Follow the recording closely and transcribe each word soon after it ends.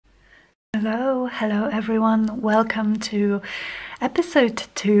Hello everyone, welcome to episode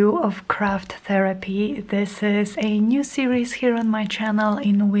 2 of Craft Therapy. This is a new series here on my channel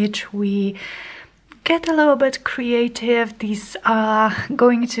in which we get a little bit creative. These are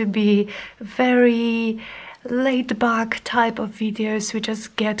going to be very laid back type of videos. We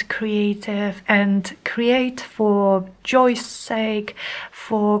just get creative and create for joy's sake,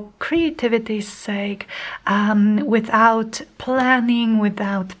 for creativity's sake, without planning,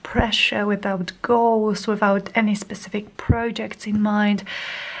 without pressure, without goals, without any specific projects in mind.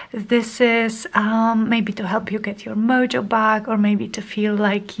 This is maybe to help you get your mojo back, or maybe to feel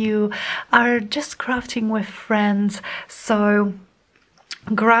like you are just crafting with friends. So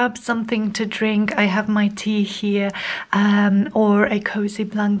grab something to drink. I have my tea here, or a cozy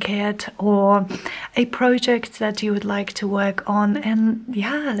blanket, or a project that you would like to work on, and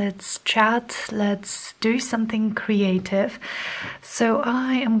yeah, let's chat, let's do something creative. So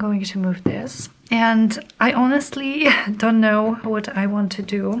I am going to move this, and I honestly don't know what I want to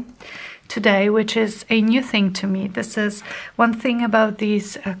do today, which is a new thing to me. This is one thing about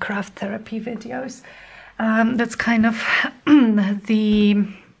these craft therapy videos. That's kind of the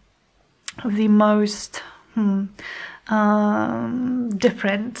most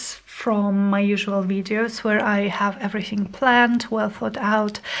different from my usual videos, where I have everything planned, well thought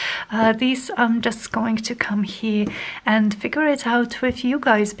out. These I'm just going to come here and figure it out with you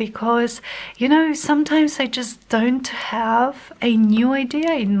guys, because you know, sometimes I just don't have a new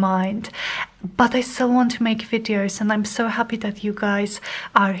idea in mind, but I still want to make videos, and I'm so happy that you guys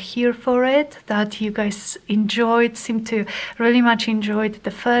are here for it, that you guys seem to really much enjoyed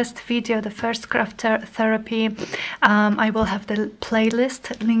the first video, the first craft therapy. I will have the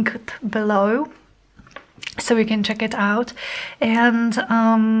playlist linked below, so you can check it out. And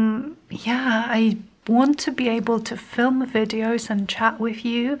yeah, I want to be able to film videos and chat with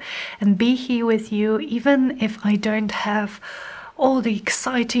you and be here with you, even if I don't have all the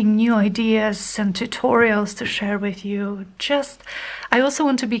exciting new ideas and tutorials to share with you. I also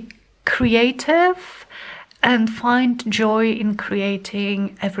want to be creative and find joy in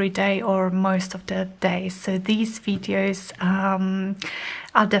creating every day or most of the day. So these videos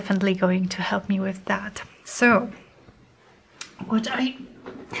are definitely going to help me with that. So what I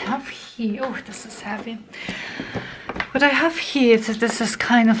have here, oh, this is heavy. What I have here is, this is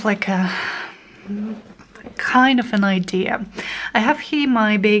kind of like an idea. I have here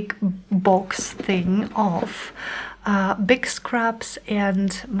my big box thing of big scraps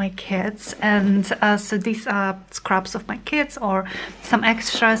and my kids, and so these are scraps of my kids or some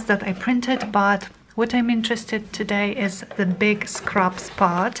extras that I printed, but what I'm interested today is the big scraps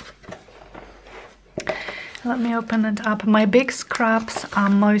part. Let me open it up. My big scraps are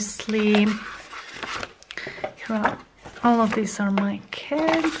mostly, all of these are my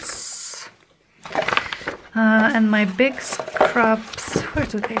kids. And my big scraps, where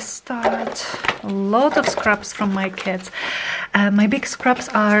do they start? A lot of scraps from my kids. My big scraps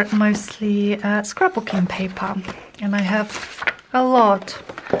are mostly scrapbooking paper, and I have a lot,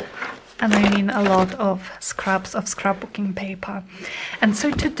 and I mean a lot of scraps of scrapbooking paper. And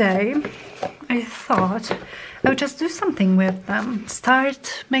so today I thought I would just do something with them,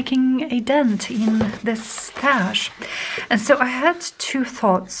 start making a dent in this stash. And so I had two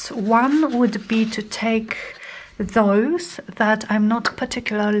thoughts. One would be to take those that I'm not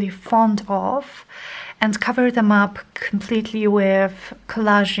particularly fond of and cover them up completely with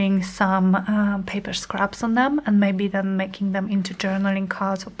collaging some paper scraps on them, and maybe then making them into journaling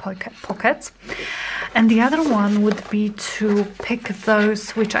cards or pockets. And the other one would be to pick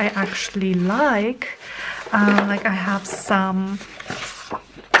those which I actually like I have some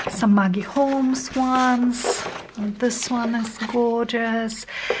Maggie Holmes ones, and this one is gorgeous,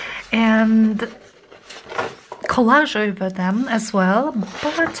 and collage over them as well,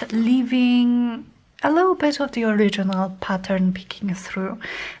 but leaving a little bit of the original pattern peeking through.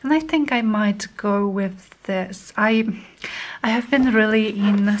 And I think I might go with this. I have been really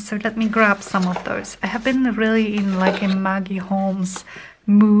in, so let me grab some of those. I have been really in like a Maggie Holmes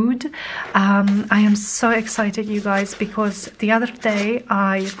mood. I am so excited, you guys, because the other day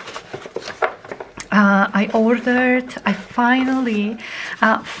I finally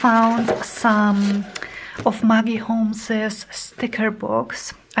found some of Maggie Holmes's sticker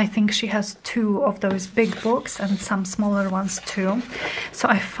books. I think she has 2 of those big books and some smaller ones too. So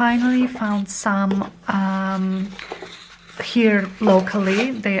I finally found some here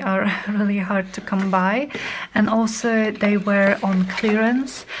locally. They are really hard to come by, and also they were on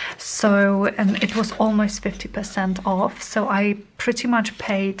clearance, so, and it was almost 50% off, so I pretty much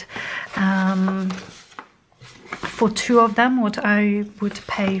paid for 2 of them what I would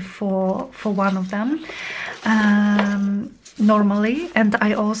pay for one of them normally. And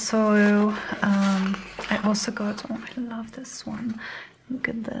I also got, oh, I love this one. Look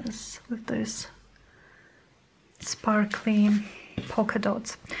at this with those sparkly polka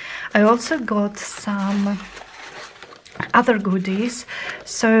dots. I also got some other goodies,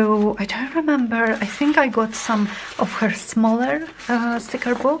 so I don't remember. I think I got some of her smaller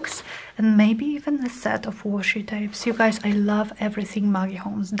sticker books, and maybe even a set of washi tapes. You guys, I love everything Maggie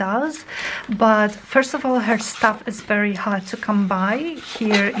Holmes does, but first of all, her stuff is very hard to come by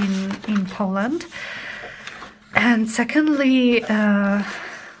here in Poland, and secondly,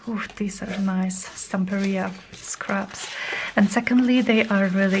 ooh, these are nice Stamperia scraps, and secondly, they are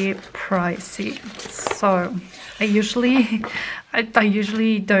really pricey, so I usually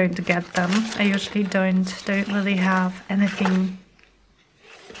don't get them. I usually don't really have anything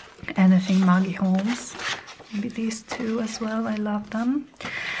Maggie Holmes. Maybe these 2 as well, I love them.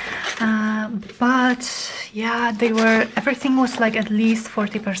 But yeah, everything was like at least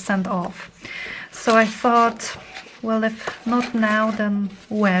 40% off. So I thought, well, if not now, then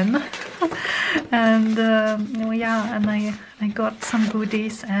when? And yeah, and I got some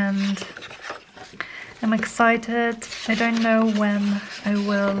goodies, and I'm excited. I don't know when I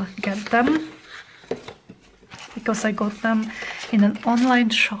will get them, because I got them in an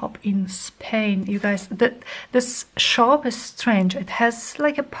online shop in Spain. You guys, this shop is strange. It has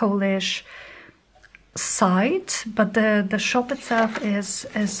like a Polish site, but the shop itself is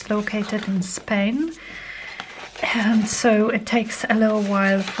located in Spain, and so it takes a little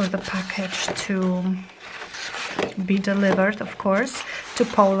while for the package to be delivered, of course, to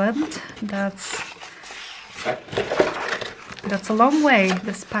Poland. That's a long way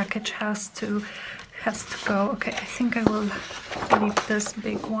this package has to go. Okay, I think I will leave this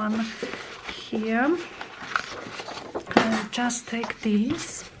big one here. I'll just take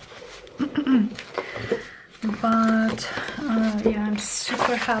these. But yeah, I'm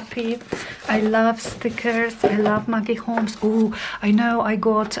super happy. I love stickers. I love Maggie Holmes. Oh, I know I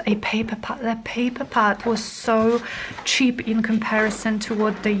got a paper pad. The paper pad was so cheap in comparison to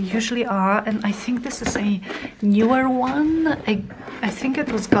what they usually are, and I think this is a newer one. I think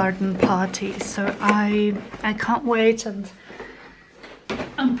it was Garden Party, so I can't wait, and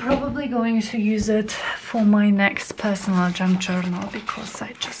I'm probably going to use it for my next personal junk journal because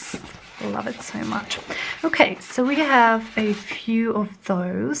I just love it so much. Okay, so we have a few of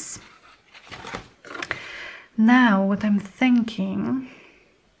those. Now what I'm thinking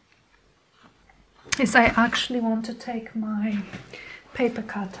is I actually want to take my paper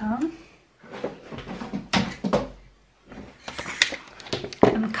cutter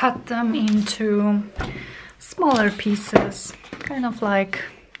and cut them into smaller pieces, kind of like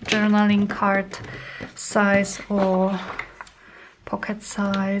journaling card size or pocket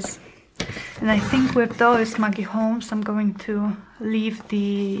size. And I think with those Maggie Holmes, I'm going to leave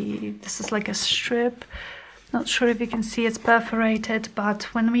this is like a strip. Not sure if you can see it's perforated, but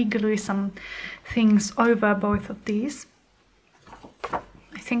when we glue some things over both of these,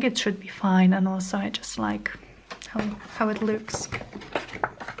 I think it should be fine. And also I just like how it looks.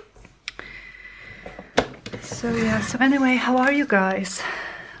 So yeah, so anyway, how are you guys?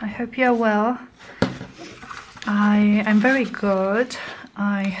 I hope you're well. I'm very good.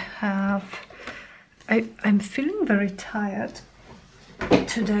 I'm feeling very tired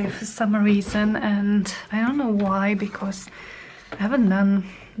today for some reason, and I don't know why, because I haven't done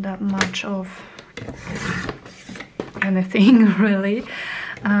that much of anything really.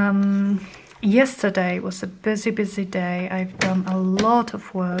 Yesterday was a busy day. I've done a lot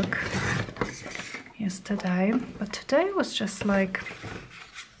of work yesterday, but today was just like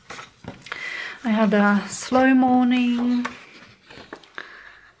I had a slow morning.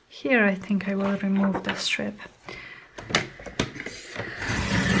 Here I think I will remove the strip.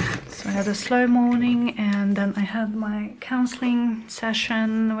 So I had a slow morning, and then I had my counseling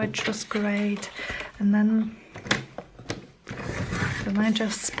session, which was great, and then I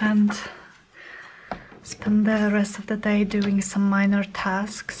just spent the rest of the day doing some minor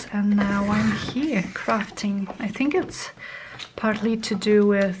tasks, and now I'm here crafting. I think it's partly to do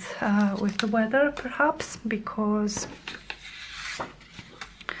with the weather, perhaps, because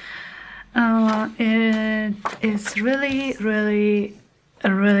it is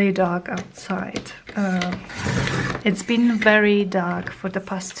really dark outside. It's been very dark for the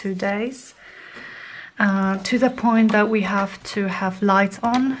past 2 days, to the point that we have to have lights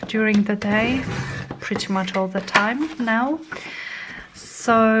on during the day pretty much all the time now.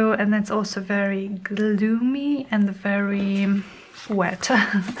 So, and it's also very gloomy and very wet.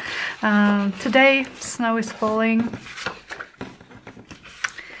 Today snow is falling,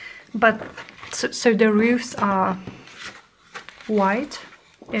 but so the roofs are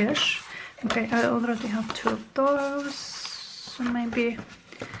white-ish. Okay, I already have 2 of those, so maybe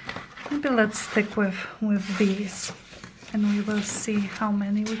let's stick with these, and we will see how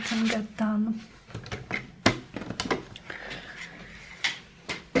many we can get done.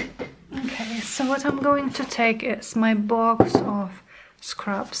 Okay, so what I'm going to take is my box of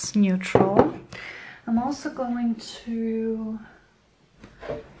scrubs neutral. I'm also going to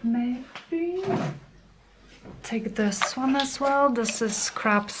maybe take this one as well. This is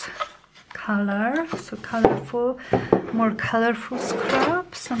scrubs color, so colorful, more colorful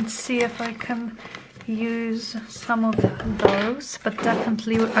scrubs, and see if I can use some of those. But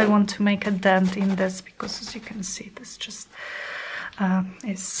definitely I want to make a dent in this, because as you can see, this just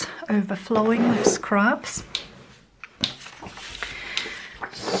is overflowing with scrubs.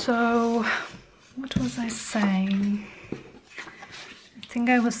 So what was I saying? I think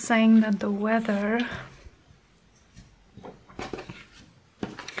I was saying that the weather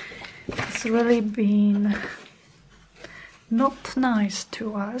has really been not nice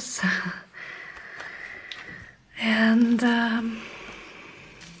to us.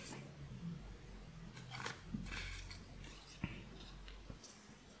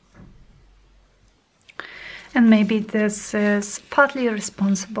 And maybe this is partly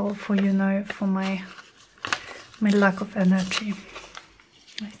responsible for, you know, for my lack of energy.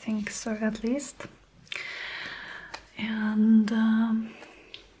 I think so, at least. And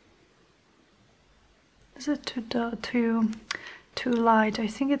is it too light? I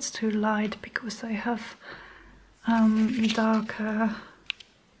think it's too light because I have darker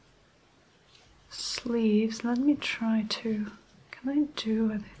sleeves. Let me try to, can I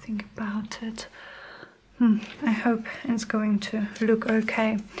do anything about it? I hope it's going to look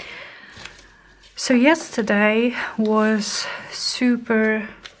okay. So yesterday was super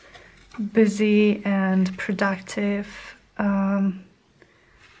busy and productive.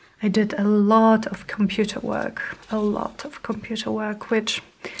 I did a lot of computer work, which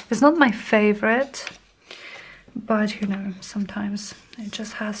is not my favorite, but you know, sometimes it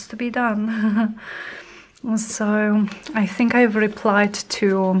just has to be done. So I think I've replied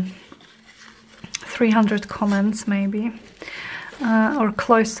to 300 comments maybe, or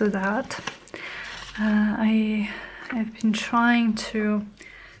close to that. I've been trying to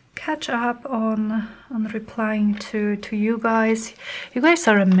catch up on replying to you guys. You guys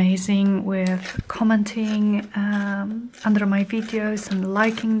are amazing with commenting under my videos and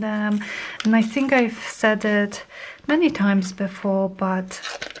liking them, and I think I've said it many times before, but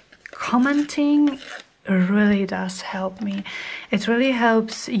commenting really does help me. It really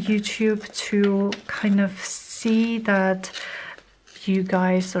helps YouTube to kind of see that you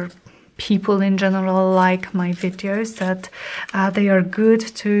guys, or people in general, like my videos, that they are good,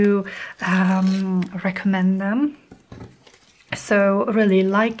 to recommend them. So really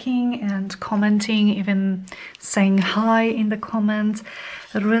liking and commenting, even saying hi in the comments,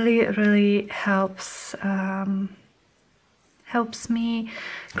 really helps me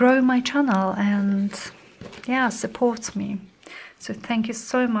grow my channel, and yeah, supports me. So thank you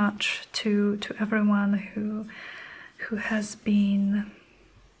so much to everyone who has been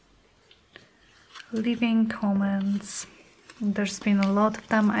leaving comments. There's been a lot of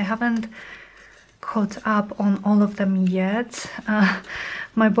them. I haven't caught up on all of them yet.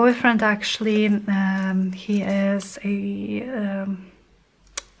 My boyfriend actually, he is a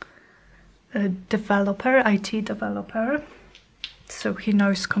developer, IT developer, so he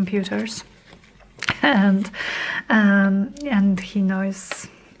knows computers, and he knows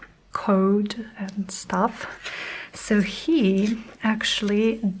code and stuff. So he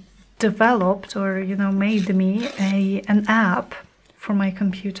actually developed, or you know, made me an app for my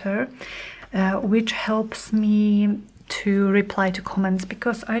computer, which helps me to reply to comments.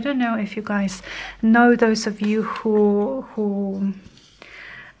 Because I don't know if you guys know, those of you who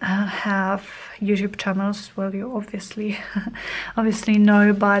have YouTube channels, well, you obviously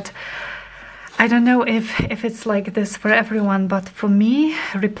know, but I don't know if it's like this for everyone, but for me,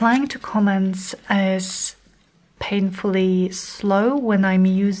 replying to comments is painfully slow when I'm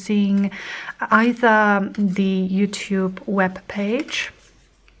using either the YouTube web page,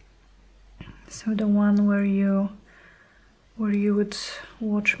 so the one where you would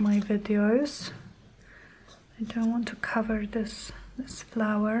watch my videos. I don't want to cover this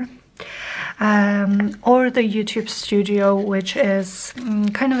flower, or the YouTube Studio, which is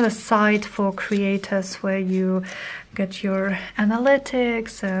kind of a site for creators where you get your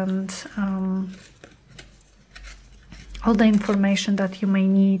analytics and all the information that you may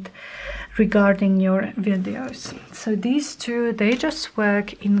need regarding your videos. So these two, they just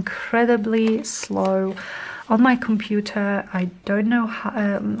work incredibly slow on my computer. I don't know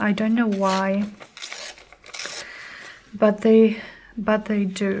how, I don't know why, but they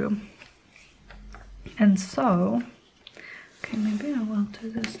do. And so, okay, maybe I will do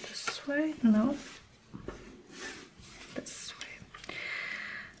this way. No, this way.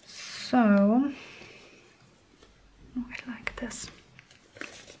 So I like this.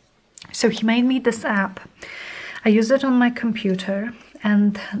 So he made me this app. I use it on my computer,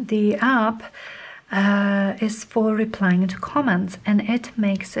 and the app is for replying to comments, and it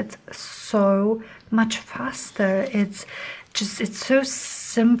makes it so much faster. It's so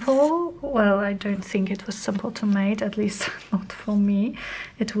simple. Well, I don't think it was simple to make, at least not for me.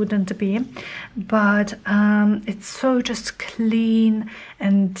 It wouldn't be, but it's so just clean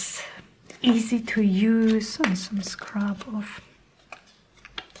and easy to use. And some scrap of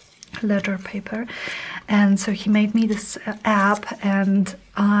letter paper. And so he made me this app, and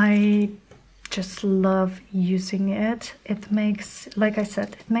I just love using it. It makes, like I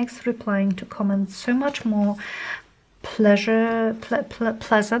said, it makes replying to comments so much more pleasant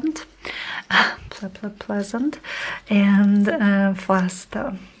and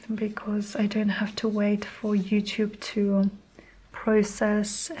faster, because I don't have to wait for YouTube to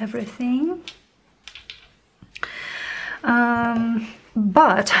process everything.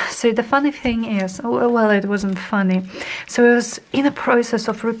 But so the funny thing is, well, it wasn't funny. So I was in a process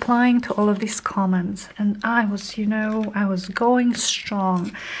of replying to all of these comments, and I was, you know, I was going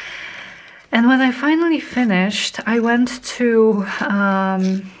strong. And when I finally finished, I went to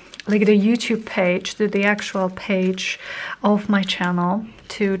like the YouTube page, to the actual page of my channel,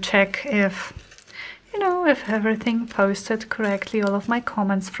 to check if, you know, if everything posted correctly, all of my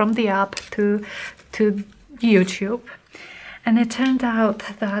comments from the app to YouTube. And it turned out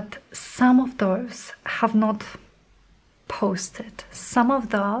that some of those have not posted. Some of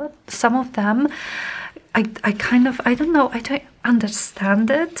them, I don't know, I don't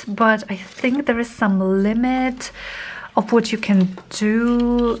understand it, but I think there is some limit of what you can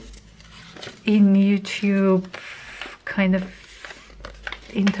do in YouTube kind of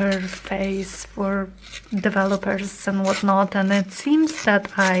interface for developers and whatnot. And it seems that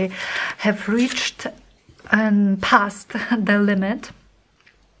I have reached and past the limit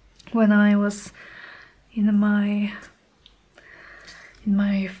when I was in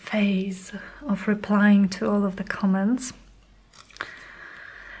my phase of replying to all of the comments,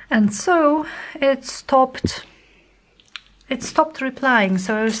 and so it stopped replying.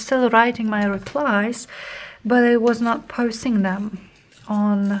 So I was still writing my replies, but I was not posting them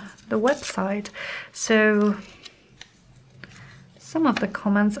on the website. So some of the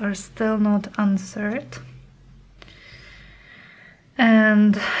comments are still not answered.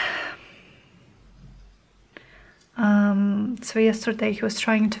 And so yesterday he was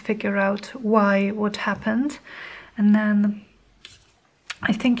trying to figure out what happened, and then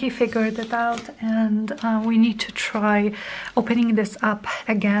I think he figured it out, and we need to try opening this up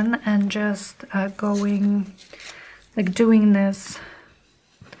again and just doing this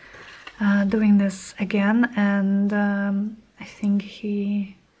again, and I think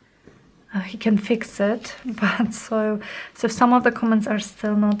he can fix it. But so some of the comments are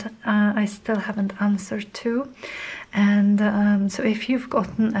still not, I still haven't answered to. And so if you've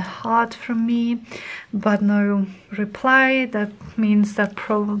gotten a heart from me but no reply, that means that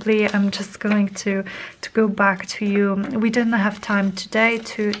probably I'm just going to go back to you. We didn't have time today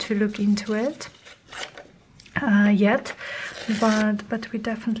to look into it yet, but we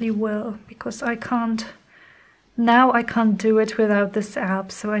definitely will, because I can't do it without this app.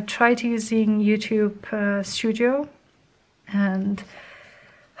 So I tried using YouTube Studio, and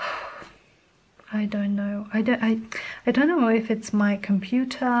I don't know. I don't know if it's my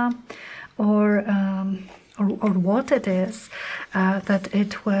computer or what it is, that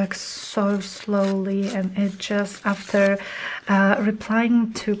it works so slowly, and it just, after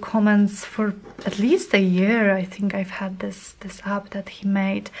replying to comments for at least a year, I think I've had this app that he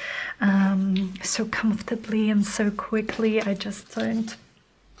made so comfortably and so quickly. I just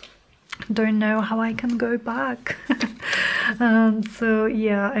don't know how I can go back. So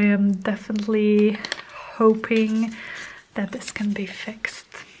yeah, I am definitely hoping that this can be fixed.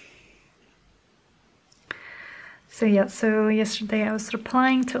 So yeah, so yesterday I was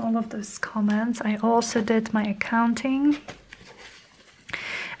replying to all of those comments. I also did my accounting,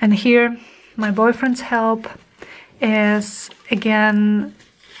 and here my boyfriend's help is again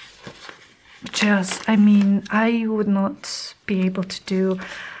just, I mean, I would not be able to do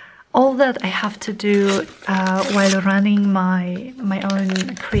all that I have to do while running my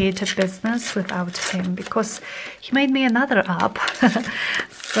own creative business without him, because he made me another app.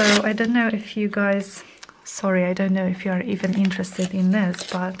 So I don't know if you guys, sorry, I don't know if you are even interested in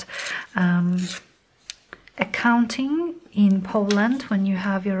this, but accounting in Poland when you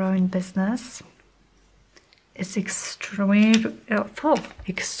have your own business is extremely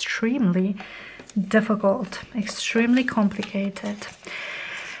difficult, extremely complicated.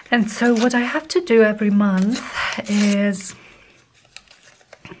 And so what I have to do every month is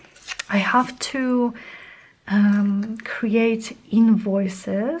I have to create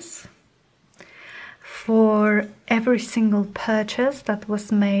invoices for every single purchase that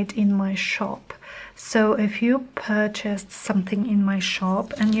was made in my shop. So if you purchased something in my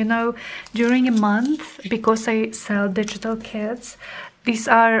shop, and you know, during a month, because I sell digital kits, these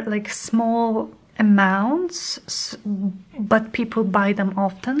are like small amounts, but people buy them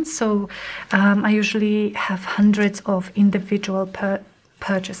often. So I usually have hundreds of individual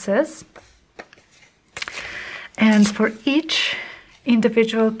purchases. And for each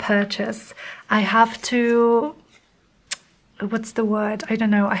individual purchase, I have to, what's the word? I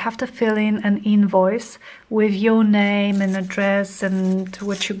don't know. I have to fill in an invoice with your name and address and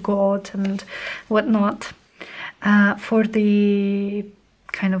what you got and whatnot for the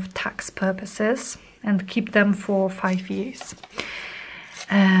kind of tax purposes, and keep them for 5 years.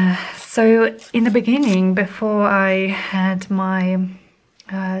 So in the beginning, before I had my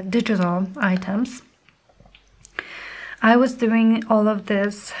digital items, I was doing all of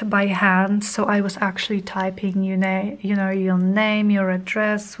this by hand. So I was actually typing, you know, your name, your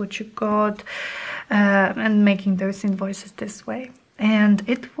address, what you got, and making those invoices this way. And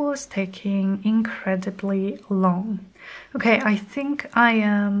it was taking incredibly long. Okay, I think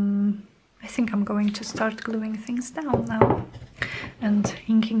I'm going to start gluing things down now and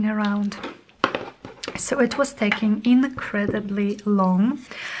inking around. So it was taking incredibly long.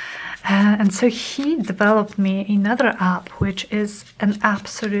 And so he developed me another app, which is an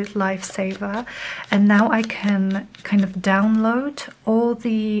absolute lifesaver. And now I can kind of download all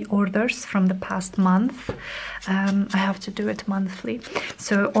the orders from the past month. I have to do it monthly.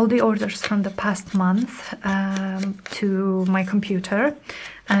 So all the orders from the past month to my computer.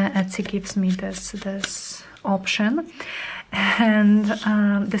 Etsy gives me this option. And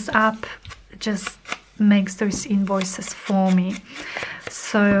this app just makes those invoices for me.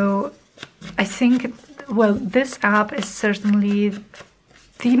 So I think, well, this app is certainly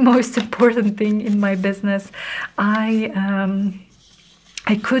the most important thing in my business. I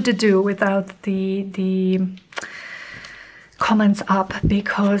could do without the comments app,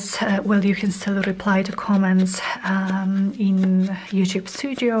 because well, you can still reply to comments in YouTube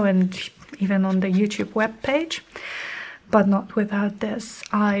Studio and even on the YouTube web page, but not without this.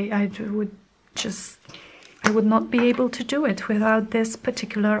 I would not be able to do it without this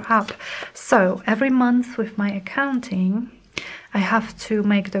particular app. So every month with my accounting, I have to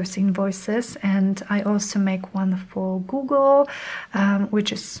make those invoices, and I also make one for Google,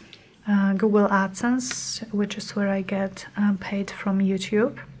 which is Google AdSense, which is where I get paid from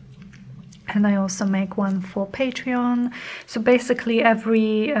YouTube. And I also make one for Patreon. So basically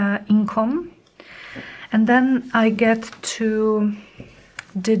every income. And then I get to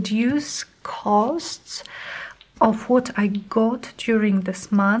deduce costs of what I got during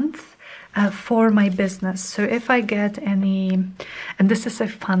this month for my business. So if I get any, and this is a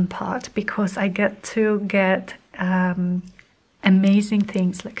fun part, because I get to get amazing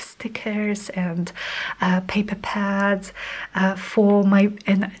things like stickers and paper pads for my,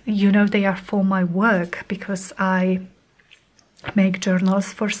 and you know, they are for my work, because I make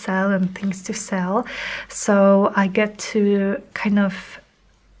journals for sale and things to sell. So I get to kind of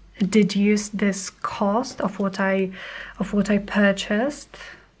deduce this cost of what I purchased.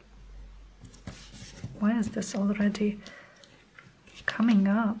 Why is this already coming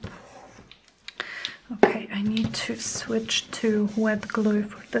up? Okay, I need to switch to wet glue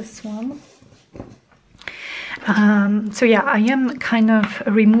for this one. So yeah, I am kind of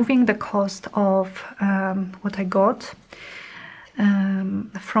removing the cost of what I got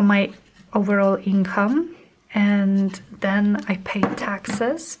from my overall income, and then I pay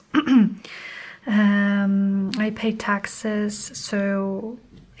taxes. I pay taxes, so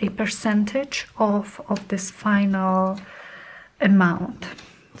a percentage of this final amount.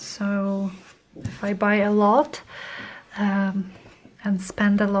 So if I buy a lot and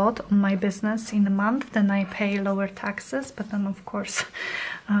spend a lot on my business in a month, then I pay lower taxes. But then of course,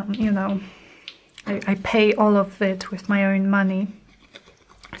 you know, I pay all of it with my own money.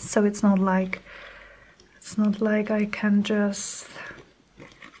 So it's not like I can just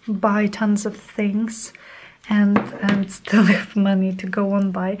buy tons of things and still have money to go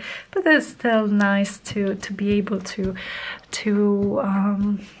on by, but it's still nice to be able to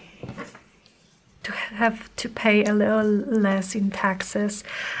have to pay a little less in taxes,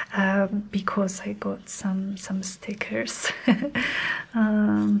 because I got some stickers.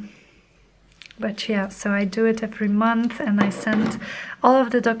 But yeah, so I do it every month, and I send all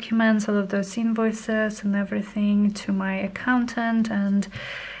of the documents, all of those invoices and everything to my accountant. And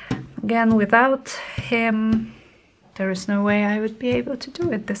again, without him, there is no way I would be able to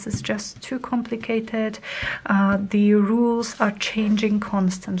do it. This is just too complicated. The rules are changing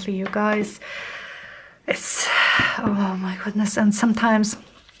constantly, you guys. It's, oh my goodness. And sometimes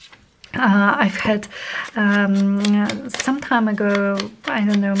I've had, some time ago, I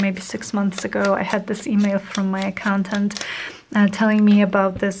don't know, maybe 6 months ago, I had this email from my accountant telling me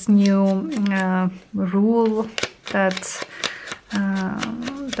about this new rule that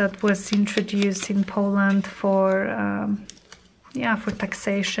that was introduced in Poland for yeah, for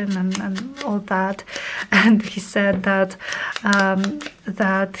taxation and all that. And he said that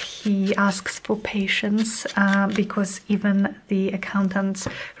that he asks for patience, because even the accountants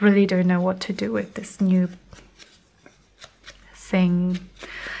really don't know what to do with this new thing,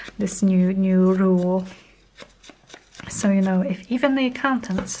 this new rule. So, you know, if even the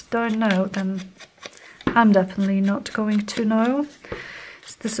accountants don't know, then I'm definitely not going to know.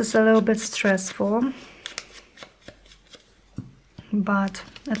 So this is a little bit stressful. But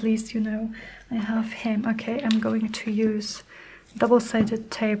at least, you know, I have him. Okay, I'm going to use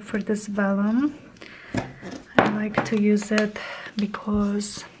double-sided tape for this vellum. I like to use it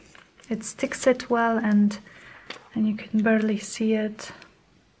because it sticks it well, and you can barely see it.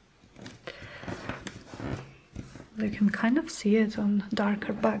 You can kind of see it on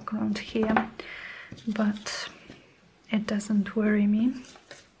darker background here, but it doesn't worry me.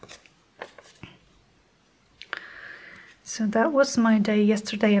 So that was my day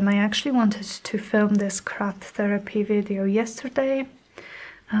yesterday, and I actually wanted to film this craft therapy video yesterday,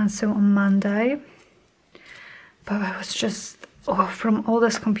 so on Monday, but I was just, from all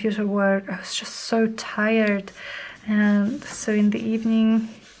this computer work, I was just so tired. And so in the evening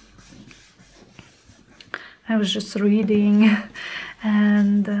I was just reading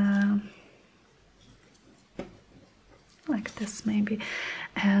and like this maybe.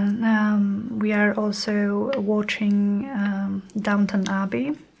 And we are also watching Downton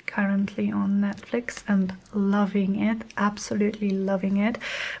Abbey currently on Netflix and loving it, absolutely loving it,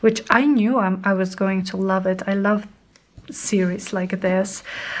 which I knew I was going to love it. I love series like this,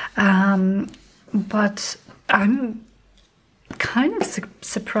 but I'm kind of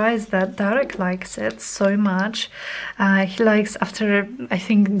surprised that Derek likes it so much. He likes, after I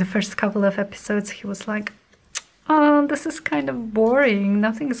think the first couple of episodes, he was like, oh, this is kind of boring,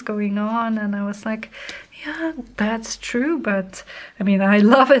 nothing's going on. And I was like, yeah, that's true, but I mean, I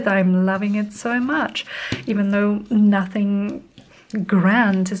love it, I'm loving it so much, even though nothing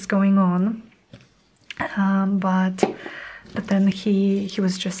grand is going on. But then he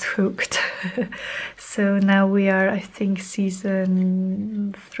was just hooked. So now we are, I think,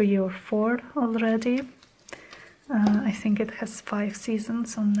 season 3 or 4 already. I think it has 5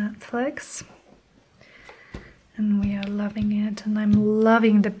 seasons on Netflix. And we are loving it, and I'm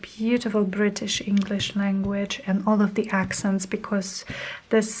loving the beautiful British English language and all of the accents, because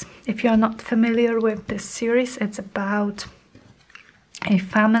this, if you're not familiar with this series, it's about a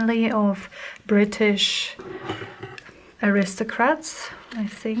family of British aristocrats, I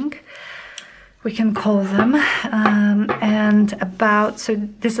think we can call them, and about, so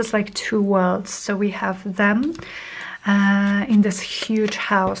this is like 2 worlds. So we have them in this huge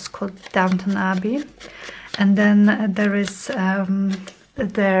house called Downton Abbey, and then there is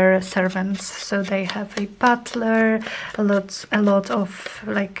their servants. So they have a butler, a lot of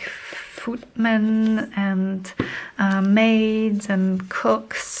like footmen and maids and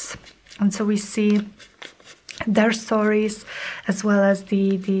cooks, and so we see their stories as well as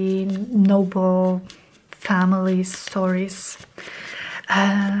the noble family stories,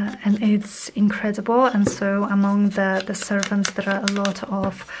 and it's incredible. And so among the servants there are a lot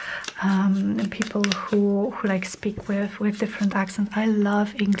of people who like speak with different accents. I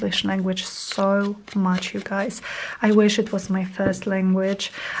love English language so much, you guys. I wish it was my first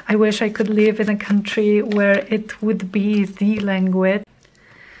language. I wish I could live in a country where it would be the language.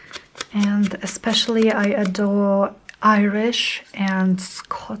 And especially I adore Irish and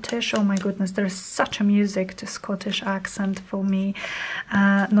Scottish. Oh my goodness, there's such a music to Scottish accent for me.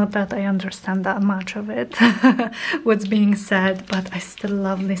 Not that I understand that much of it, what's being said, but I still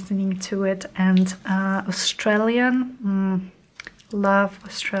love listening to it. And Australian, love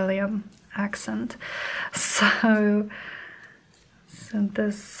Australian accent. So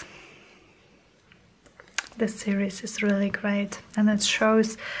this series is really great, and it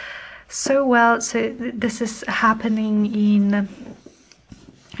shows so well. So this is happening in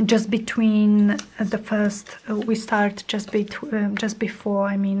just between the first, we start just before,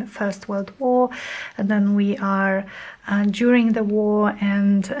 I mean, First World War, and then we are during the war,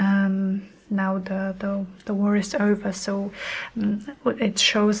 and now the war is over. So it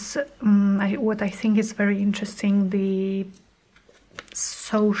shows what I think is very interesting, the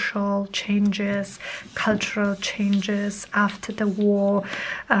social changes, cultural changes after the war,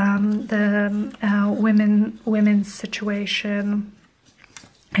 the women's situation,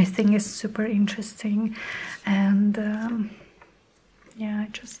 I think is super interesting. And yeah,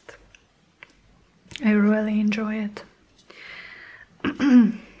 I really enjoy it.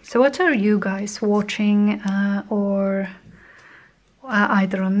 So what are you guys watching, or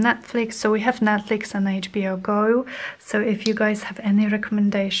either on Netflix? So we have Netflix and HBO Go. So if you guys have any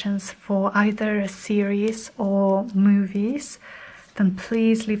recommendations for either a series or movies, then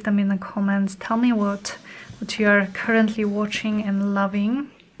please leave them in the comments. Tell me what you are currently watching and loving.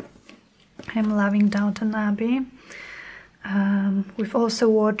 I'm loving Downton Abbey. We've also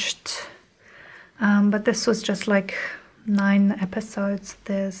watched, but this was just like 9 episodes,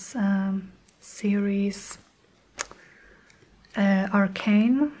 this series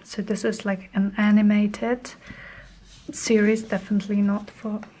Arcane. So this is like an animated series, definitely not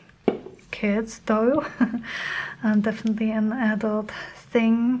for kids though, and definitely an adult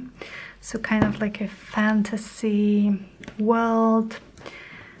thing. So kind of like a fantasy world,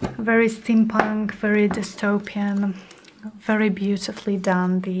 very steampunk, very dystopian, very beautifully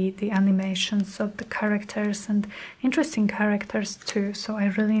done, the animations of the characters, and interesting characters too, so I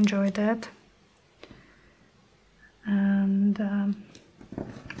really enjoyed it. And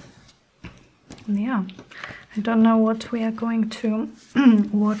yeah, I don't know what we are going to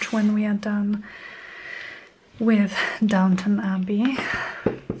watch when we are done with Downton Abbey.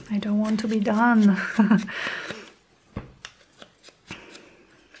 I don't want to be done.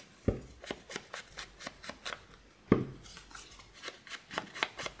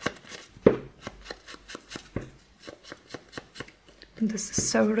 This is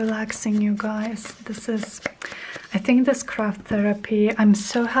so relaxing, you guys. I think this craft therapy, I'm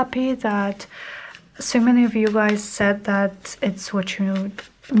so happy that so many of you guys said that it's what you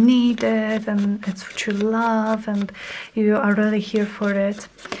needed and it's what you love and you are really here for it.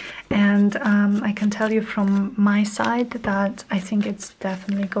 And I can tell you from my side that I think it's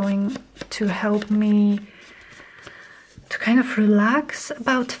definitely going to help me to kind of relax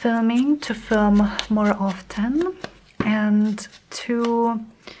about filming, to film more often, and to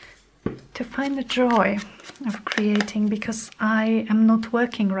find the joy of creating, because I am not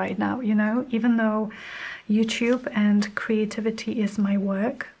working right now, you know, even though YouTube and creativity is my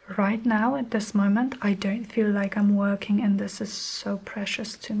work right now at this moment, I don't feel like I'm working, and this is so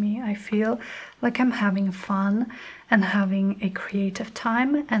precious to me. I feel like I'm having fun and having a creative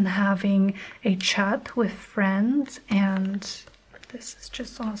time and having a chat with friends, and this is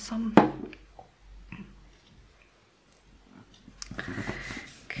just awesome.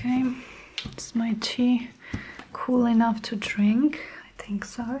 Okay, is my tea cool enough to drink? I think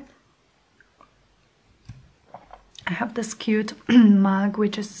so. I have this cute mug,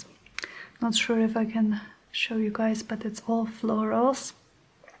 which is not sure if I can show you guys, but it's all florals,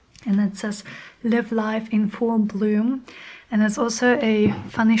 and it says "Live life in full bloom," and it's also a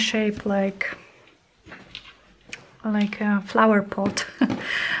funny shape, like a flower pot.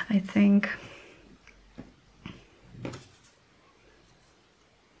 I think.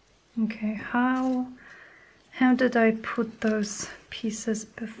 Okay, how did I put those pieces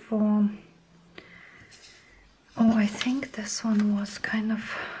before? Oh, I think this one was kind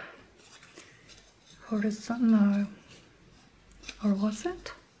of horizontal, no, or was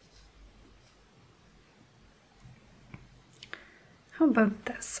it? How about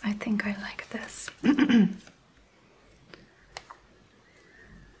this? I think I like this.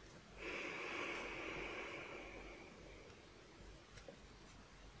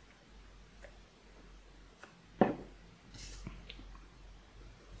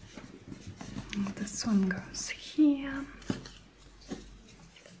 This one goes here.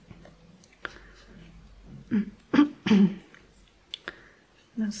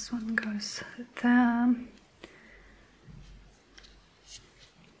 This one goes there.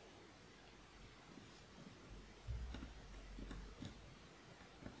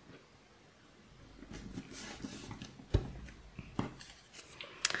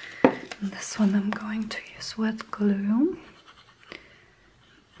 And this one I'm going to use wet glue.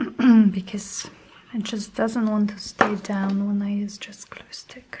 because it just doesn't want to stay down when I use just glue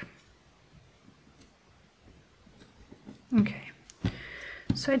stick. Okay,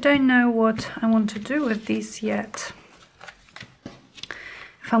 so I don't know what I want to do with these yet.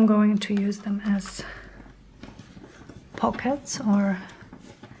 If I'm going to use them as pockets or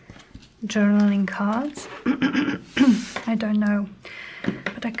journaling cards. I don't know,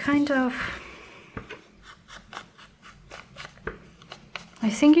 but I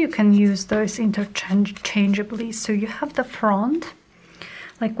think you can use those interchangeably. So you have the front,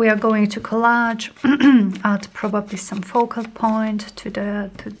 like we are going to collage, add probably some focal point to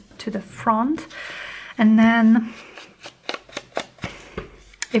the front, and then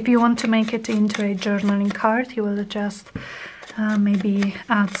if you want to make it into a journaling card, you will just maybe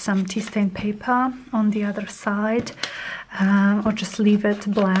add some tea stain paper on the other side, or just leave it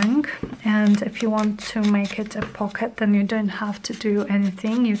blank. And if you want to make it a pocket, then you don't have to do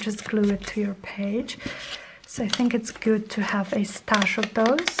anything, you just glue it to your page. So I think it's good to have a stash of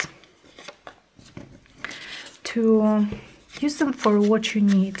those, to use them for what you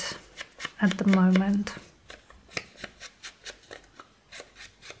need at the moment.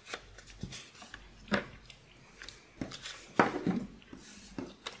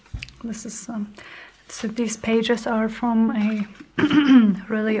 This is so these pages are from a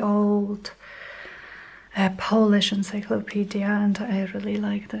really old Polish encyclopedia, and I really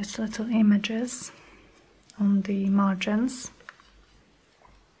like those little images on the margins.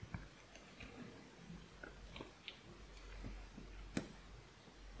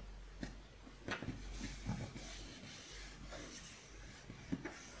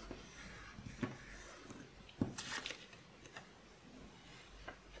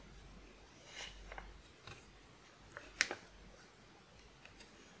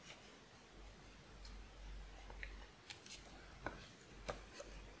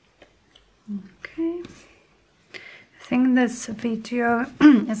 Okay, I think this video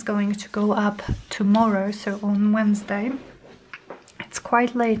is going to go up tomorrow, so on Wednesday. It's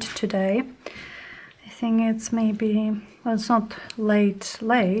quite late today. I think it's maybe, well, it's not late,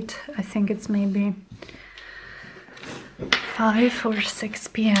 I think it's maybe 5 or 6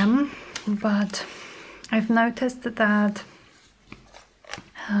 p.m. But I've noticed that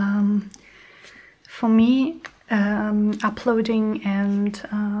for me, uploading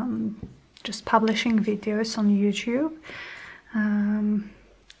and just publishing videos on YouTube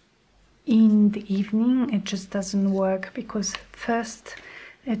in the evening, it just doesn't work, because first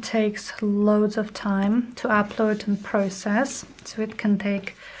it takes loads of time to upload and process, so it can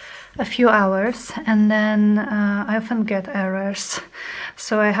take a few hours, and then I often get errors,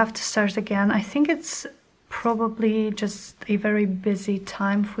 so I have to start again. I think it's probably just a very busy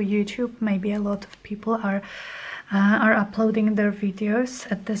time for YouTube. Maybe a lot of people are uploading their videos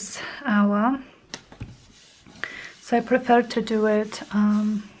at this hour, so I prefer to do it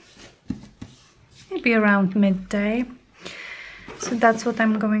maybe around midday. So that's what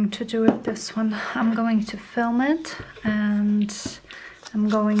I'm going to do with this one. I'm going to film it and I'm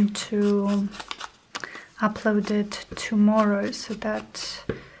going to upload it tomorrow, so that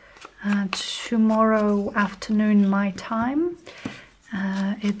tomorrow afternoon my time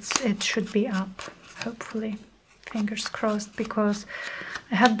it should be up, hopefully. Fingers crossed, because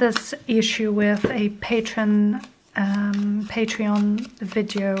I had this issue with a Patreon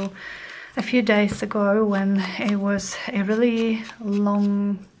video a few days ago, when it was a really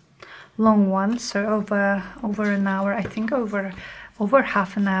long one, so over an hour, I think over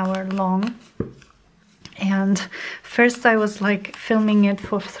half an hour long. And first I was like filming it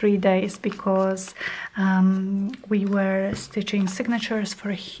for 3 days, because we were stitching signatures for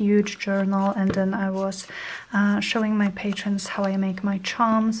a huge journal, and then I was showing my patrons how I make my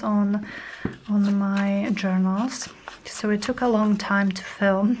charms on my journals. So it took a long time to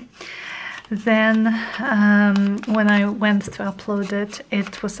film. Then when I went to upload it,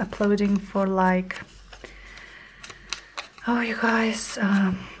 it was uploading for like, oh you guys,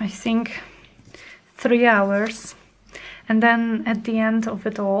 I think 3 hours. And then at the end of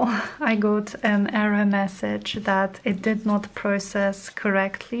it all, I got an error message that it did not process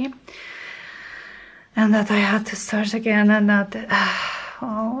correctly, and that I had to start again, and that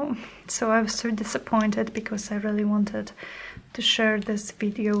oh, so I was so disappointed, because I really wanted to share this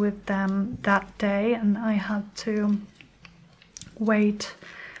video with them that day, and I had to wait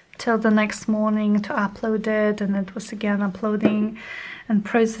till the next morning to upload it, and it was again uploading and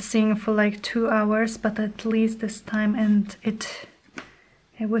processing for like 2 hours, but at least this time, and it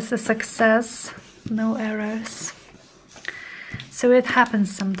was a success, no errors. So it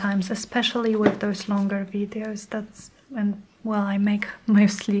happens sometimes, especially with those longer videos. That's when well, I make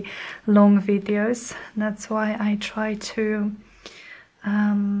mostly long videos. That's why I try to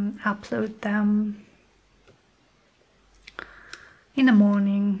upload them in the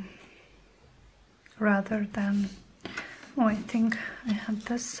morning rather than, oh, I think I have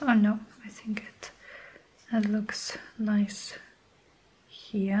this, oh no, I think it looks nice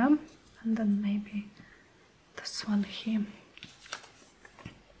here, and then maybe this one here.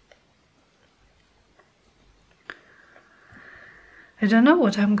 I don't know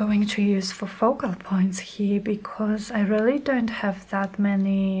what I'm going to use for focal points here, because I really don't have that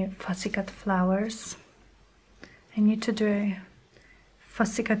many fussy cut flowers. I need to do a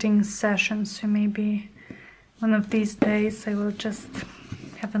fussy cutting session, so maybe one of these days I will just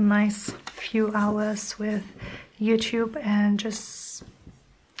have a nice few hours with YouTube and just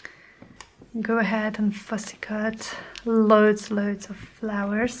go ahead and fussy cut loads of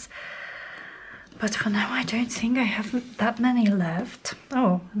flowers. But for now I don't think I have that many left.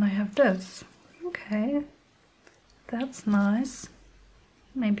 Oh, and I have this. Okay, that's nice.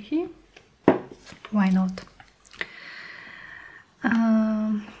 Maybe, why not?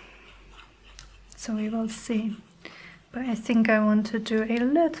 So we will see. But I think I want to do a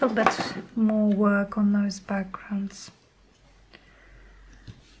little bit more work on those backgrounds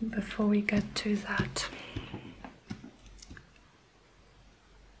before we get to that.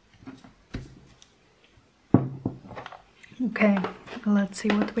 Okay, let's see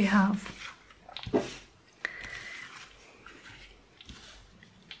what we have.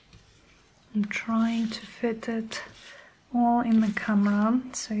 I'm trying to fit it all in the camera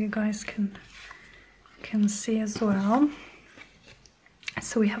so you guys can see as well.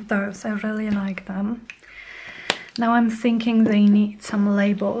 So we have those, I really like them. Now I'm thinking they need some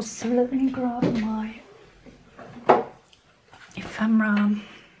labels, so let me grab my ephemera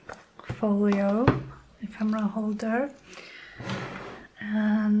folio, ephemera holder,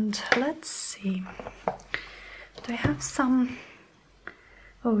 and let's see, do I have some?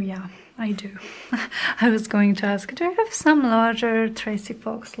 Oh yeah, I do. I was going to ask, do I have some larger Tracy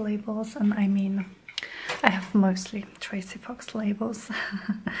Fox labels? And I mean, I have mostly Tracy Fox labels.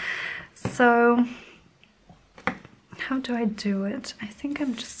 So how do I do it? I think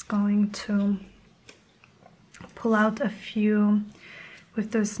I'm just going to pull out a few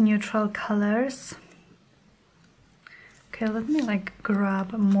with those neutral colors. Okay, let me like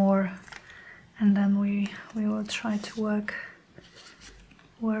grab more, and then we will try to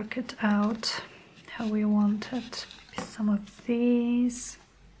work it out how we want it. Some of these,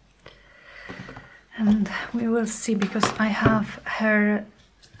 and we will see, because I have her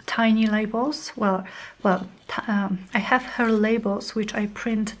tiny labels. I have her labels which I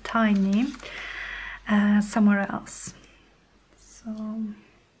print tiny somewhere else. So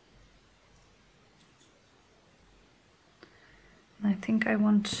I think I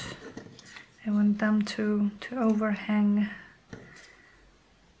want them to overhang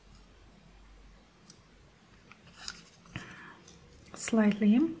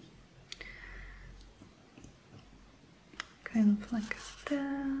slightly, kind of like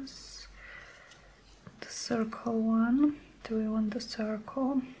this. The circle one, do we want the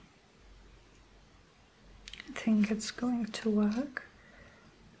circle? I think it's going to work.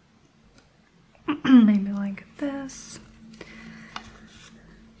 Maybe like this.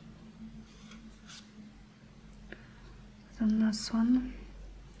 Then this one,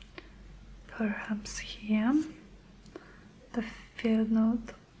 perhaps here. The field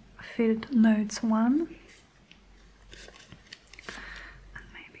notes one, and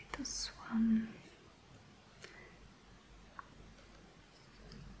maybe this one.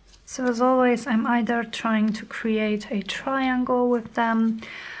 So as always, I'm either trying to create a triangle with them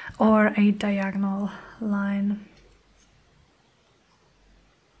or a diagonal line.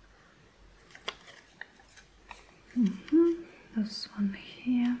 This one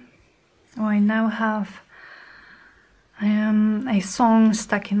here. Oh, I now have a song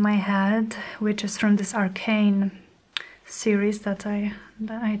stuck in my head, which is from this Arcane series that I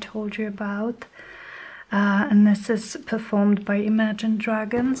told you about, and this is performed by Imagine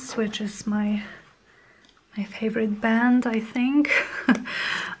Dragons, which is my favorite band, I think.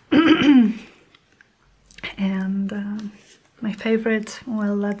 And my favorite,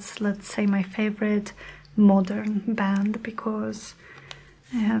 well, let's say my favorite modern band, because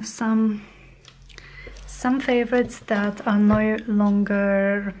I have some favorites that are no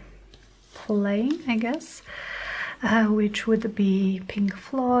longer playing, I guess, which would be Pink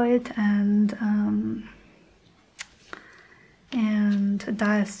Floyd and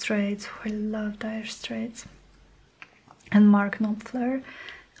Dire Straits. I love Dire Straits, and Mark Knopfler,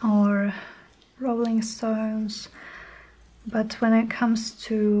 or Rolling Stones, But when it comes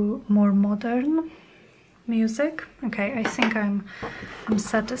to more modern music, okay, I think I'm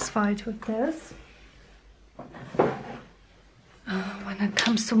satisfied with this. When it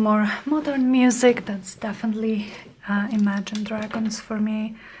comes to more modern music, that's definitely Imagine Dragons for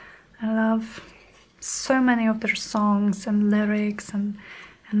me. I love so many of their songs and lyrics and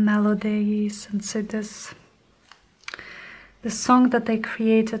melodies. And so the song that they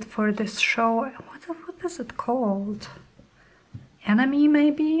created for this show, what is it called? Enemy,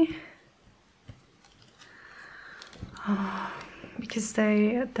 maybe? Because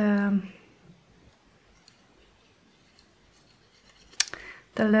the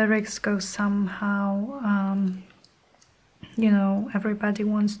lyrics go somehow, you know, everybody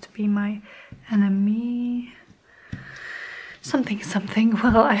wants to be my enemy. Something.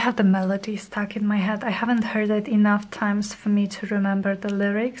 Well, I have the melody stuck in my head. I haven't heard it enough times for me to remember the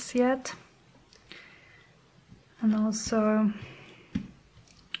lyrics yet. And also,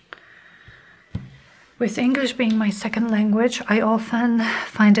 with English being my second language, I often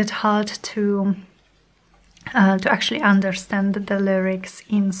find it hard to actually understand the lyrics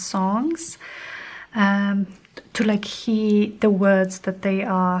in songs, to like hear the words that they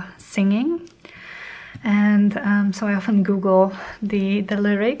are singing. And so I often Google the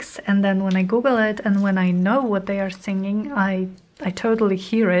lyrics, and then when I Google it and when I know what they are singing, I totally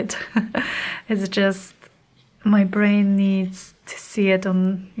hear it. It's just my brain needs to see it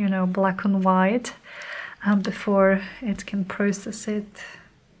on, you know, black and white before it can process it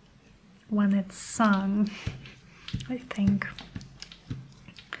when it's sung, I think.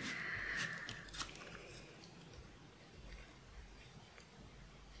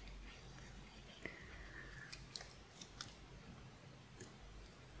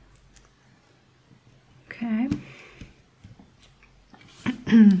 Okay.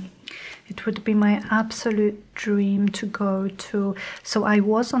 It would be my absolute dream to go to. So I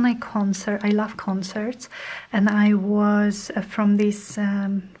was on a concert. I love concerts, and I was from these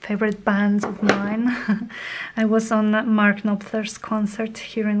favorite bands of mine. I was on Mark Knopfler's concert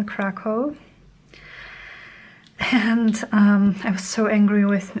here in Krakow, and I was so angry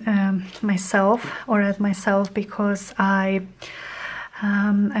with myself, or at myself, because I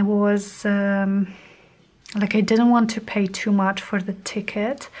was like, I didn't want to pay too much for the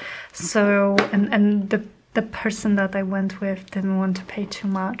ticket. So, and the person that I went with didn't want to pay too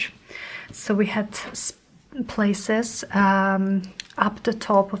much. So we had places up the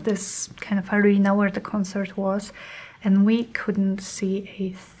top of this kind of arena where the concert was, and we couldn't see a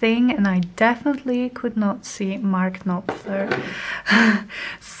thing, and I definitely could not see Mark Knopfler.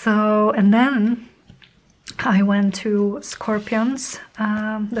 So, and then I went to the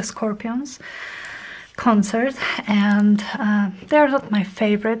Scorpions concert, and they're not my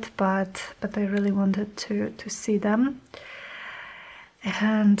favorite, but I really wanted to see them.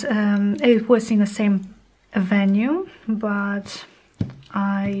 And it was in the same venue, but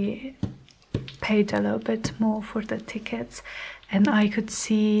I paid a little bit more for the tickets, and I could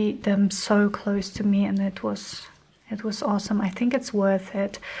see them so close to me, and it was awesome. I think it's worth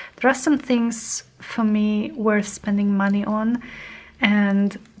it. There are some things for me worth spending money on,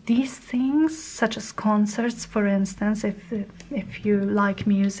 and these things, such as concerts, for instance, if you like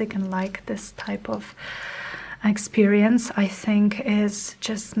music and like this type of experience, I think is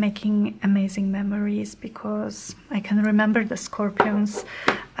just making amazing memories, because I can remember the Scorpions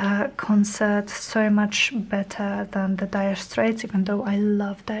concert so much better than the Dire Straits, even though I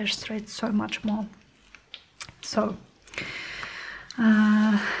love Dire Straits so much more. So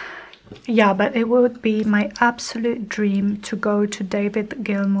yeah, but it would be my absolute dream to go to David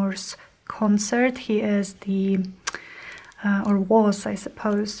Gilmour's concert. He is or was, I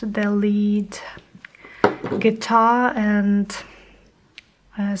suppose, the lead guitar and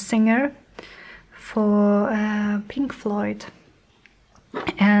singer for Pink Floyd.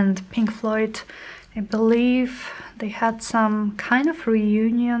 And Pink Floyd, I believe they had some kind of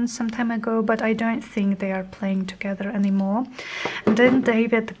reunion some time ago, but I don't think they are playing together anymore. And then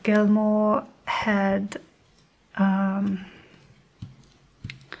David Gilmour had a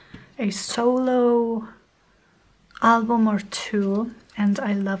solo album or two, and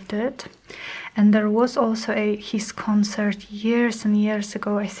I loved it. And there was also his concert years and years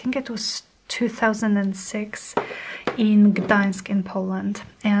ago, I think it was 2006, in Gdańsk in Poland,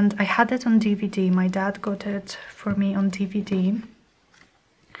 and I had it on DVD. My dad got it for me on DVD,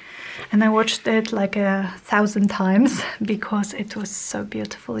 and I watched it like 1,000 times because it was so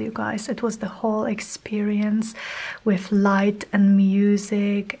beautiful, you guys. It was the whole experience with light and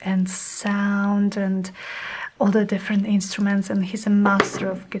music and sound and all the different instruments, and he's a master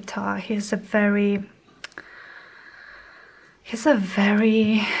of guitar. He has a very He's a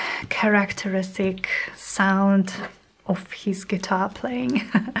very characteristic sound of his guitar playing.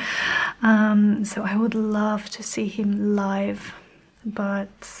 So I would love to see him live,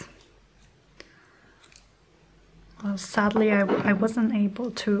 but well, sadly I wasn't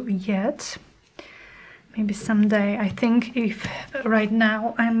able to yet. Maybe someday. I think if right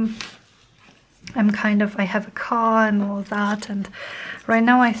now I have a car and all that, and right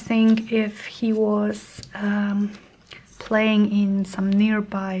now I think if he was playing in some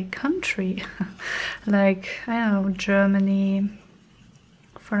nearby country, like, I don't know, Germany,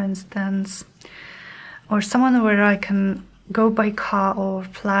 for instance, or someone where I can go by car or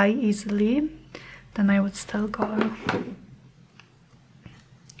fly easily, then I would still go.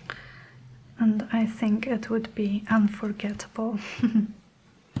 And I think it would be unforgettable.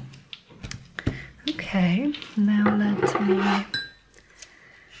 Okay, now let me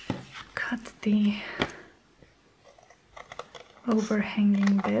cut the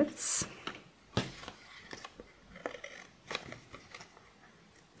overhanging bits.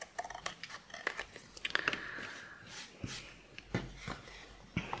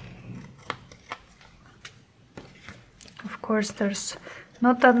 Of course, there's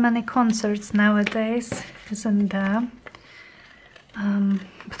not that many concerts nowadays, isn't there?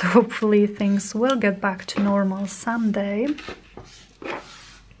 But hopefully things will get back to normal someday.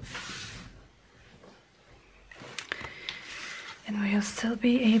 And we'll still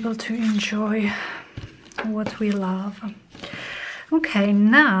be able to enjoy what we love. Okay,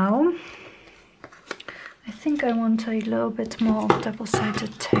 now I think I want a little bit more of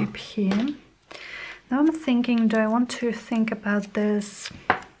double-sided tape here. Now I'm thinking, do I want to think about this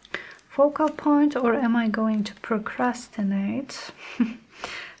focal point, or am I going to procrastinate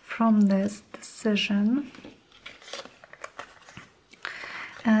from this decision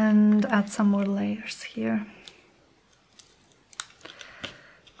and add some more layers here?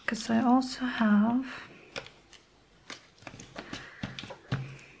 Because I also have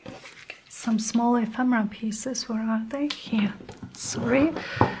some small ephemera pieces. Where are they? Here. Sorry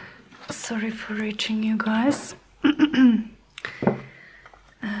for reaching you guys.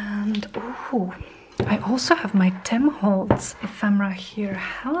 And oh, I also have my Tim Holtz ephemera here.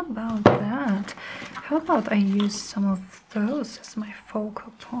 How about that? How about I use some of those as my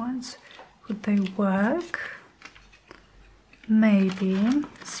focal points? Would they work? Maybe.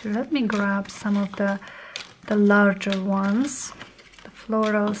 So let me grab some of the larger ones, the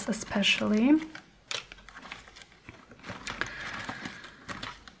florals especially.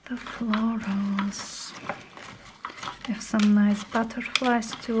 The florals. I have some nice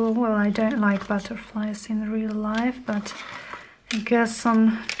butterflies too. Well, I don't like butterflies in real life, but I guess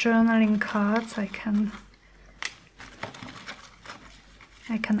on journaling cards I can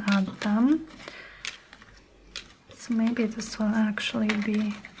add them. So maybe this will actually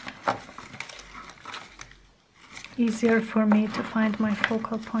be easier for me to find my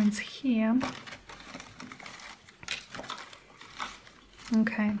focal points here.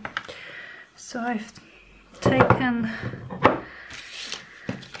 Okay, so I've taken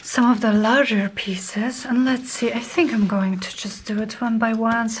some of the larger pieces, and let's see, I think I'm going to just do it one by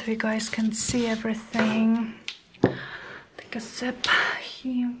one so you guys can see everything. Take a sip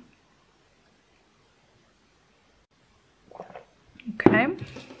here. Okay.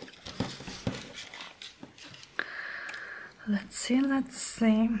 Let's see.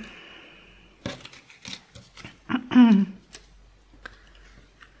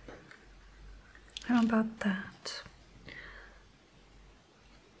 How about that?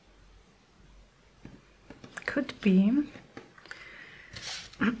 Could be.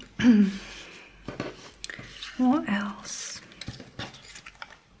 What else?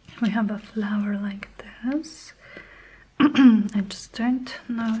 We have a flower like this. I just don't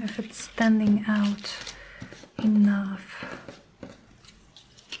know if it's standing out enough.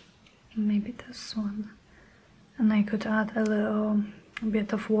 Maybe this one. And I could add a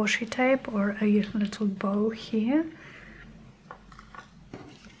bit of washi tape or a little bow here.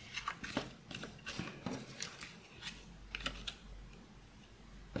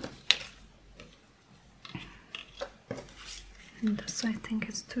 And this, I think,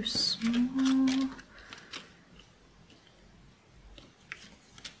 is too small.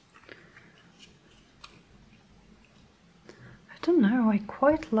 I don't know, I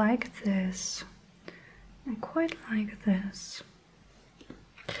quite like this. I quite like this.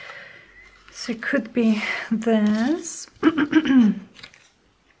 So it could be this.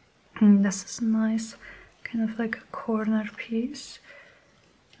 This is nice, kind of like a corner piece.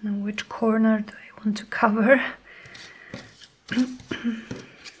 Now, which corner do I want to cover?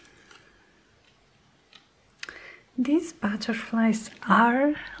 These butterflies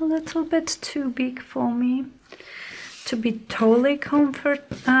are a little bit too big for me to be totally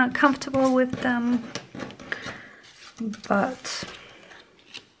comfortable with them, but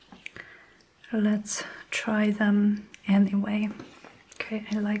let's try them anyway. Okay,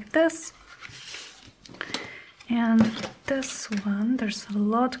 I like this. And this one, there's a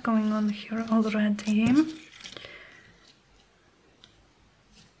lot going on here already.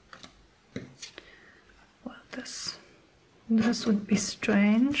 Well, this would be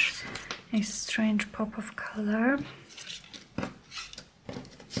strange, a strange pop of color.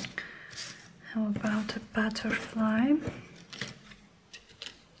 How about a butterfly?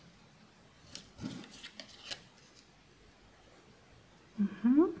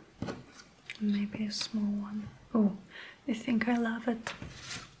 Maybe a small one. Oh, I think I love it.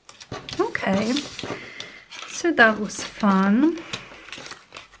 Okay, so that was fun.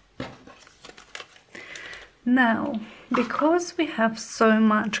 Now, because we have so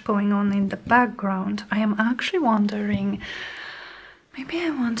much going on in the background, I am actually wondering, maybe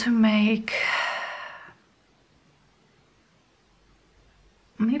I want to make...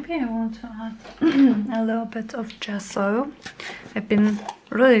 Maybe I want to add a little bit of gesso. I've been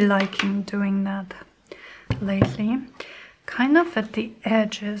really liking doing that lately. Kind of at the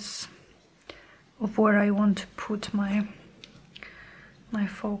edges of where I want to put my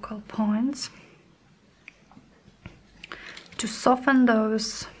focal points. To soften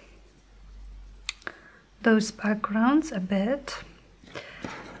those backgrounds a bit.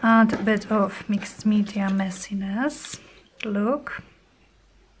 Add a bit of mixed media messiness look.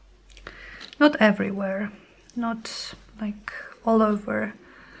 Not everywhere, not like all over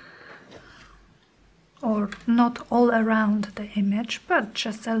or not all around the image, but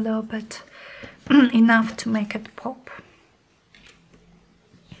just a little bit enough to make it pop.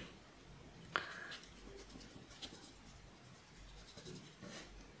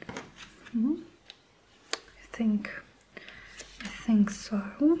 I think so.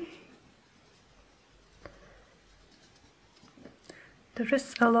 There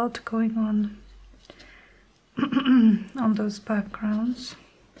is a lot going on on those backgrounds,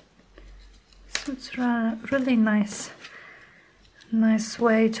 so it's a really nice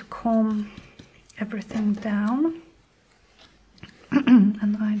way to calm everything down.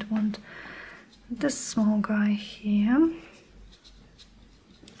 And I'd want this small guy here,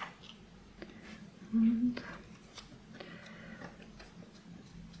 and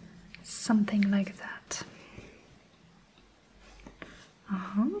something like that.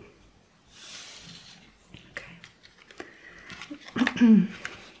 Okay.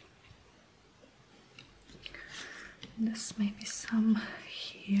 This maybe some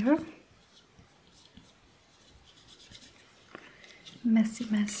here. Messy,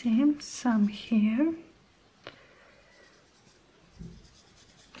 some here.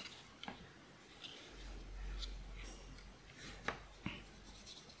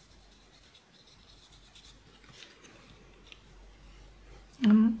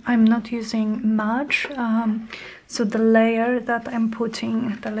 I'm not using much, so the layer that I'm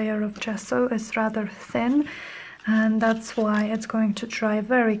putting, the layer of gesso, is rather thin, and that's why it's going to dry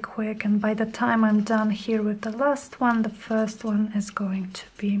very quick, and by the time I'm done here with the last one, the first one is going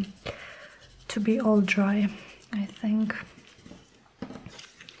to be all dry, I think.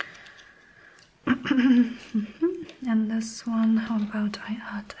 And this one, how about I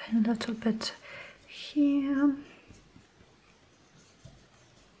add a little bit here,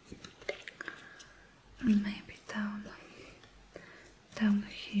 and maybe down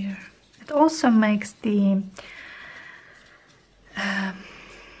here. It also makes the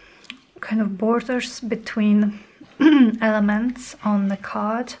kind of borders between elements on the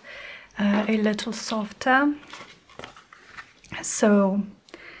card a little softer, so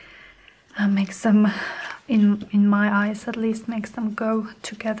makes them, in my eyes at least, makes them go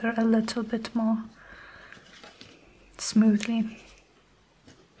together a little bit more smoothly.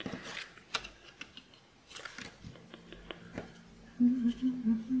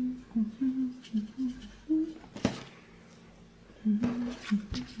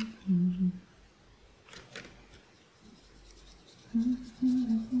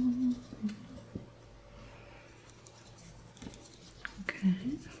 Okay.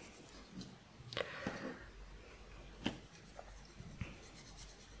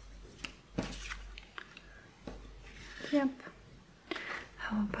 Yep.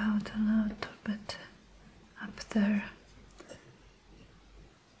 How about a little bit up there?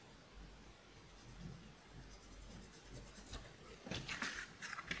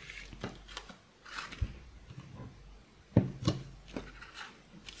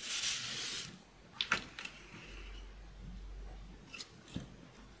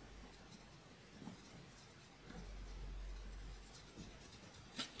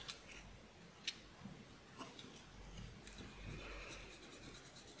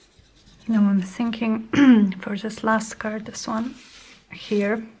 Now I'm thinking for this last card, this one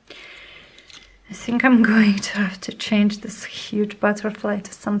here, I think I'm going to have to change this huge butterfly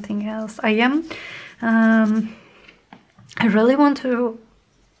to something else. I really want to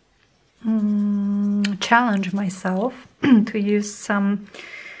challenge myself to use some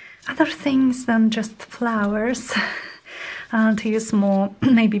other things than just flowers, to use more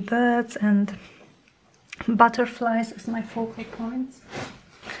maybe birds and butterflies as my focal points.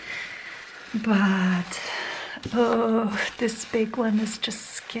 But oh, this big one is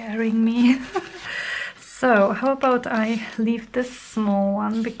just scaring me. So how about I leave this small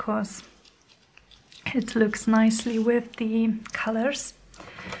one because it looks nicely with the colors,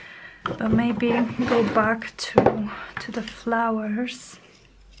 but maybe go back to the flowers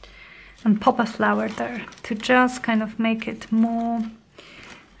and pop a flower there to just kind of make it more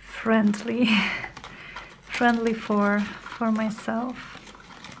friendly for myself.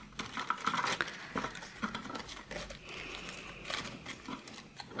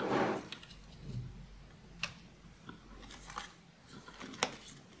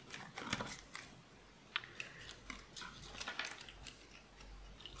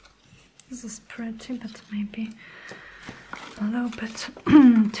 This is pretty, but maybe a little bit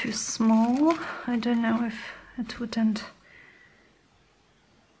too small. I don't know if it wouldn't...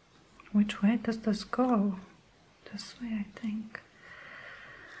 Which way does this go? This way, I think.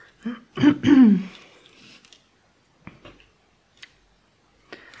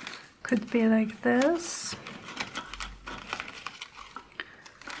 Could be like this.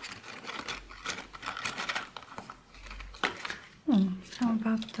 How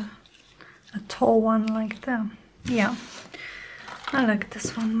about a tall one like that? Yeah, I like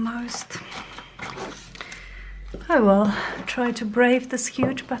this one most. I will try to brave this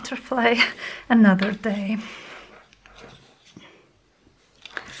huge butterfly another day.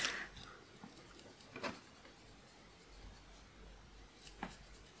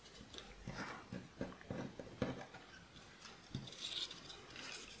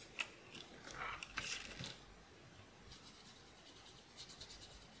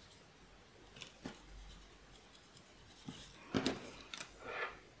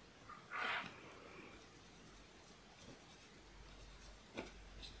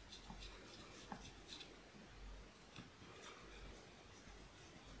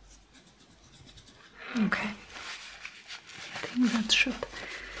 Okay, I think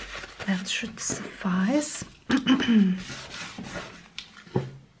that should suffice.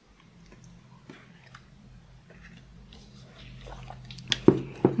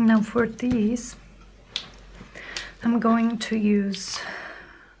 Now for these, I'm going to use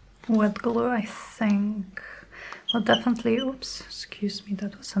wet glue, I think. Well, definitely, oops, excuse me,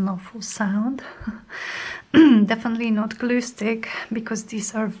 that was an awful sound. Definitely not glue stick, because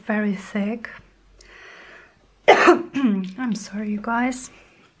these are very thick. I'm sorry, you guys.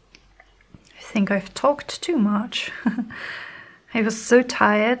 I think I've talked too much. I was so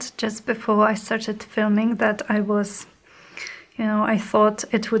tired just before I started filming that I was, you know, I thought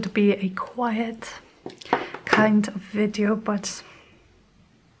it would be a quiet kind of video, but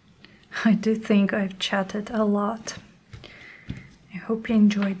I do think I've chatted a lot. I hope you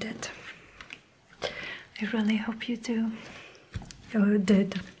enjoyed it. I really hope you do, or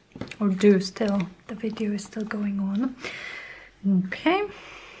did, or do still. The video is still going on. Okay.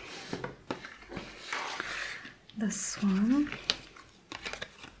 This one.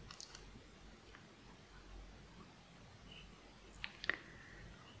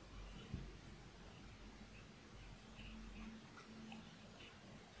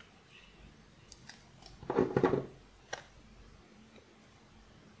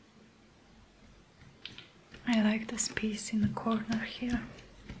 I like this piece in the corner here.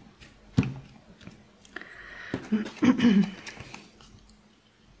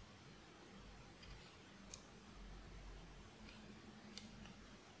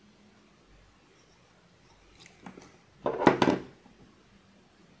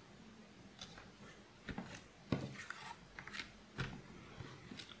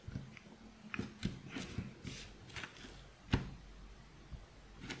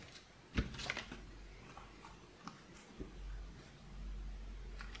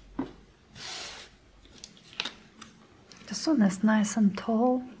 This one is nice and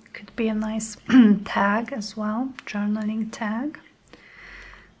tall. Could be a nice tag as well, journaling tag,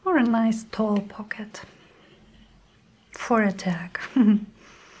 or a nice tall pocket for a tag.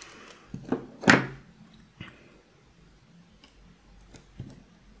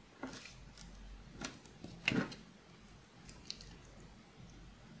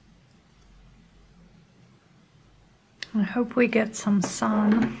 I hope we get some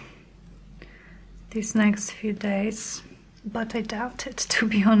sun. these next few days, but I doubt it, to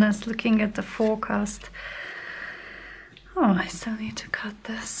be honest, looking at the forecast. Oh, I still need to cut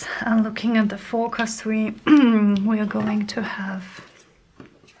this. And looking at the forecast, we are going to have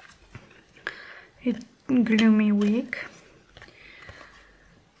a gloomy week.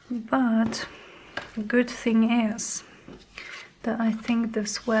 But the good thing is that I think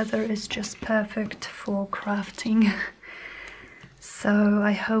this weather is just perfect for crafting. So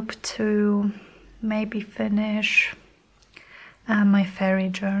I hope to maybe finish my fairy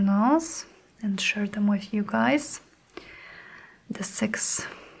journals and share them with you guys. The 6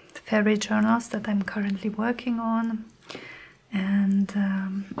 fairy journals that I'm currently working on, and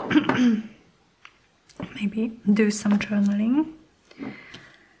maybe do some journaling,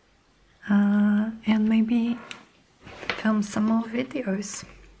 and maybe film some more videos.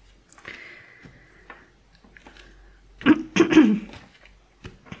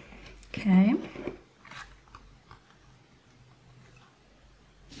 Okay.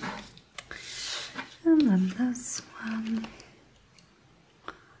 And then this one.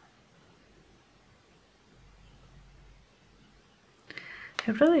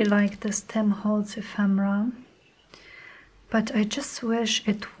 I really like this Tim Holtz Ephemera, but I just wish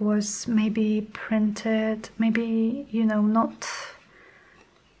it was maybe printed, maybe, you know, not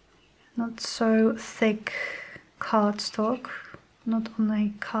so thick cardstock, not on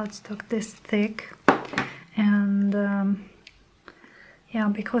a cardstock this thick, and yeah,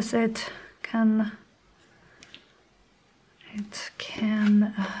 because it can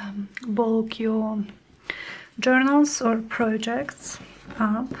bulk your journals or projects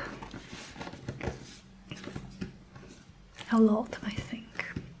up a lot, I think.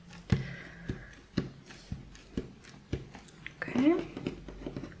 Okay,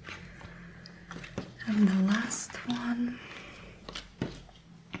 and the last one.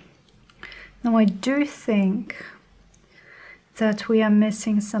 Now I do think that we are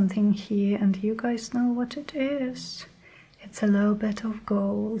missing something here, and you guys know what it is. It's a little bit of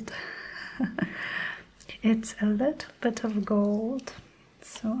gold. It's a little bit of gold.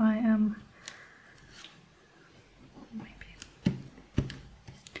 So I am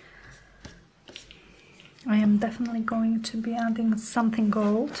definitely going to be adding something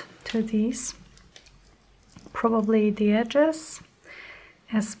gold to these. Probably the edges,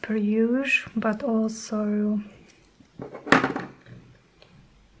 as per usual, but also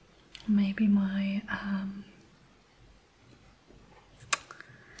maybe my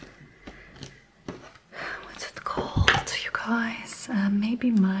what's it called, you guys?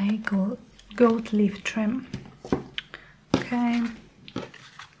 Maybe my gold leaf trim. Okay.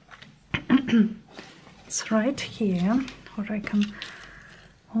 It's right here, or I can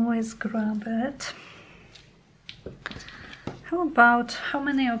always grab it. How about, how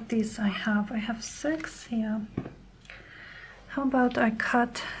many of these I have? I have 6 here. How about I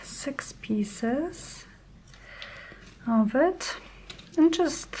cut 6 pieces of it and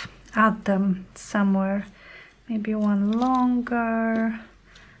just add them somewhere. Maybe one longer,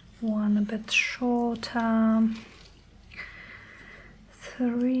 one a bit shorter.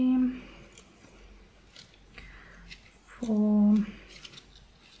 3, 4,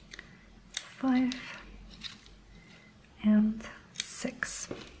 5, and 6.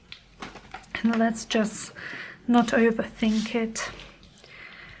 And let's just not overthink it,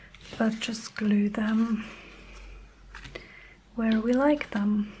 but just glue them where we like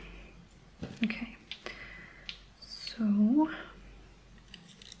them. Okay, so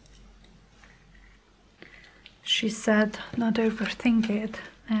she said not overthink it,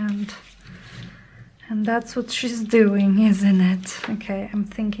 and that's what she's doing, isn't it? Okay, I'm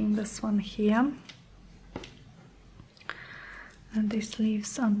thinking this one here. And these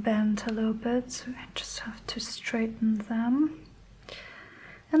leaves are bent a little bit, so I just have to straighten them.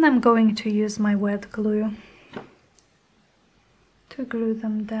 And I'm going to use my wet glue to glue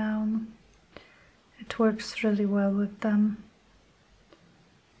them down. It works really well with them.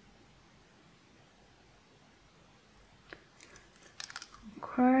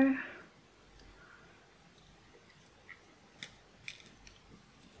 Okay.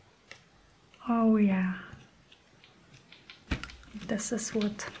 Oh yeah. This is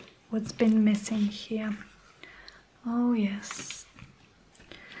what's been missing here. Oh yes.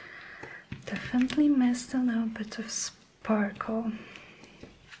 Definitely missed a little bit of sparkle.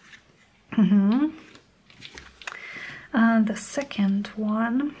 And the second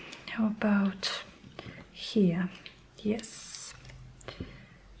one, how about here? Yes.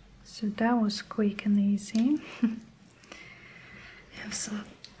 So that was quick and easy. Have some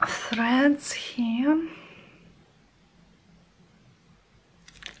threads here.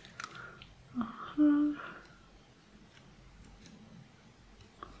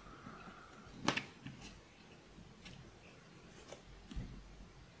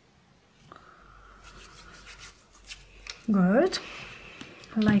 Good,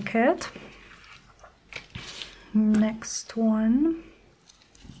 like it. Next one,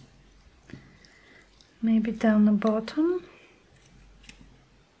 maybe down the bottom.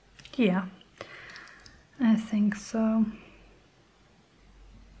 Yeah, I think so.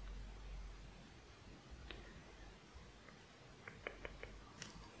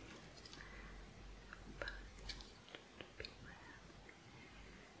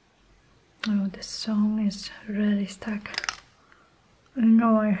 Oh, this song is really stuck in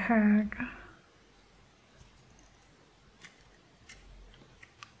my head.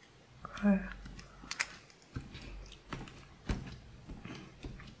 Okay.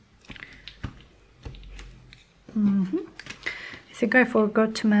 I think I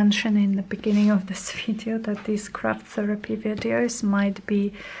forgot to mention in the beginning of this video that these craft therapy videos might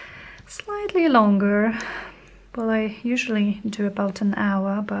be slightly longer. Well, I usually do about an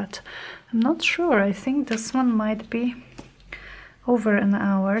hour, but I'm not sure. I think this one might be over an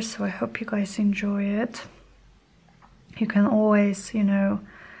hour, so I hope you guys enjoy it. You can always, you know,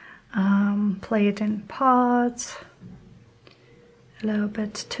 play it in parts. A little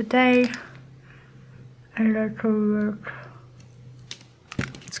bit today, a little,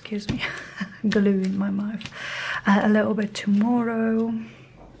 excuse me, glue in my mouth. A little bit tomorrow.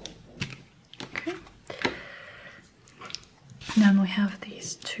 Then we have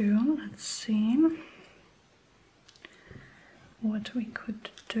these two. Let's see what we could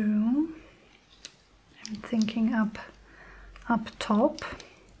do. I'm thinking up top.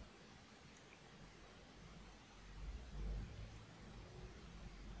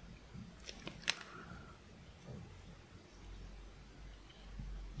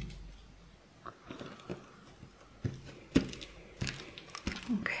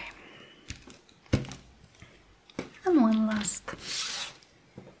 Okay. And one last.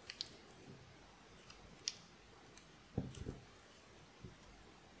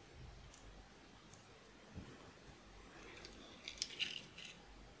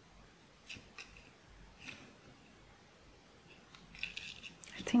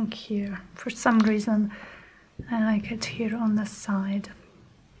 I think here, for some reason, I like it here on the side.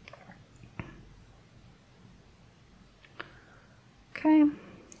 Okay.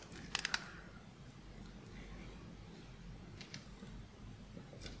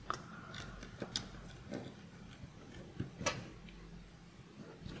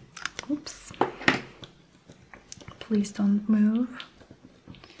 Oops. Please don't move.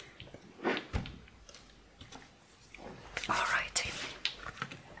 Alrighty.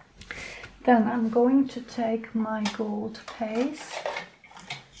 Then I'm going to take my gold paste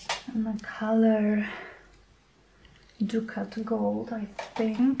and the color Ducat Gold, I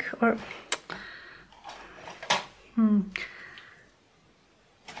think, or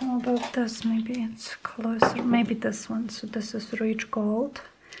how about this? Maybe it's closer. Maybe this one. So this is Rich Gold,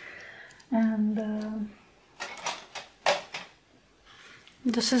 and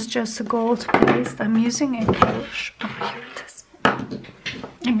this is just a gold paste. I'm using a Polish. Oh, here it is.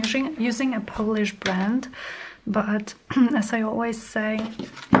 I'm using a Polish brand, but as I always say,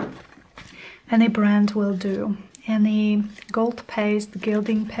 any brand will do. Any gold paste,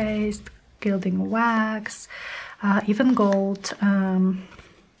 gilding wax, even gold,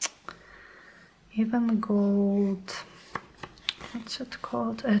 what's it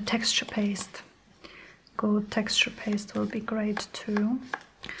called? Texture paste. Gold texture paste will be great too.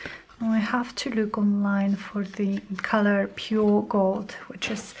 Now I have to look online for the color Pure Gold, which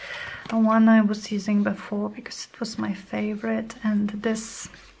is the one I was using before because it was my favorite, and this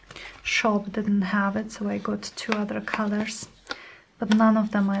shop didn't have it, so I got two other colors, but none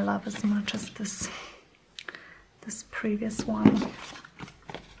of them I love as much as this previous one.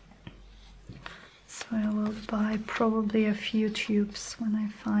 So I will buy probably a few tubes when I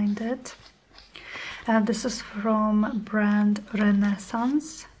find it. This is from brand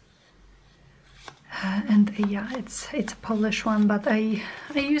Renaissance, and yeah, it's a Polish one, but I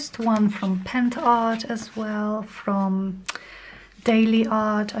used one from Pent Art as well, from Daily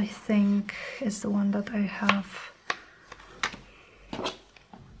Art, I think, is the one that I have.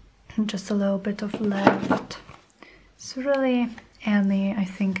 Just a little bit of left. So really any, I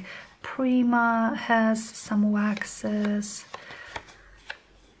think Prima has some waxes,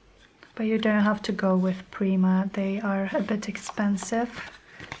 but you don't have to go with Prima. They are a bit expensive.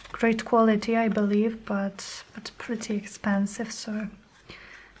 Great quality, I believe, but pretty expensive, so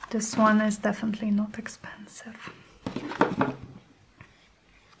this one is definitely not expensive.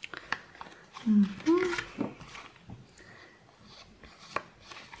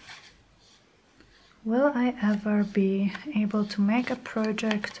 Will I ever be able to make a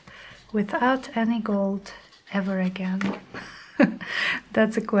project without any gold ever again?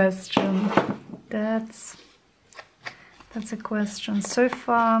 That's a question. That's a question. So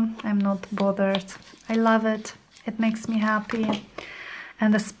far, I'm not bothered. I love it. It makes me happy.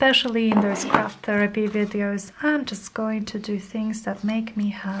 And especially in those craft therapy videos, I'm just going to do things that make me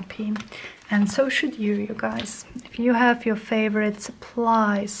happy. And so should you guys. If you have your favorite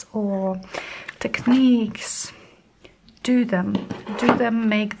supplies or techniques, do them,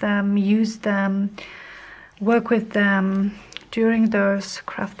 make them, use them, work with them during those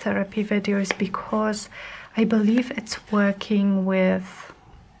craft therapy videos, because I believe it's working with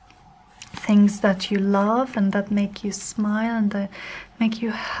things that you love and that make you smile and that make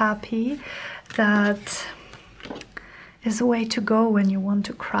you happy. That is a way to go when you want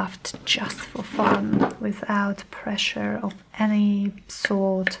to craft just for fun, without pressure of any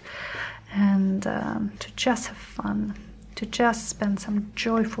sort, and to just have fun, to just spend some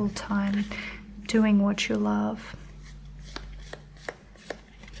joyful time doing what you love.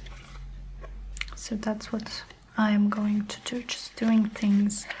 So that's what I am going to do, just doing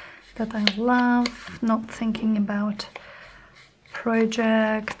things that I love, not thinking about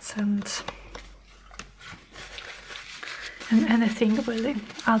projects and anything really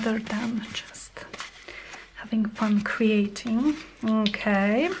other than just having fun creating.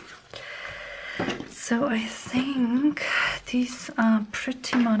 Okay, so I think these are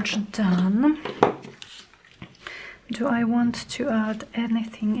pretty much done. Do I want to add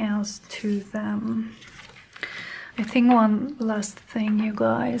anything else to them? I think one last thing, you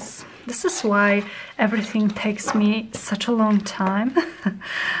guys. This is why everything takes me such a long time.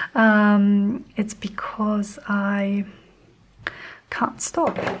 It's because I can't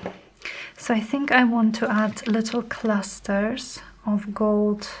stop. So I think I want to add little clusters of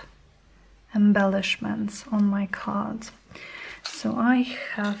gold embellishments on my card. So I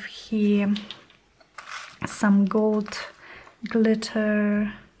have here some gold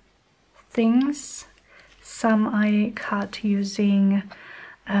glitter things. Some I cut using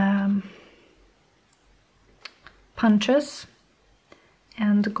punches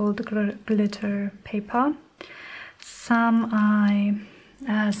and gold glitter paper. Some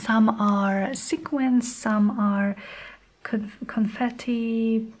are sequins, some are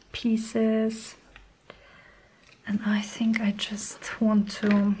confetti pieces, and I think I just want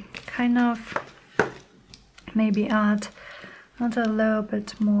to kind of maybe add a little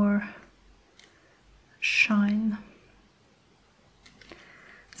bit more shine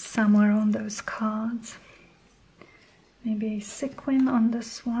somewhere on those cards. Maybe a sequin on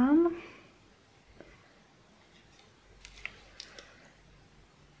this one.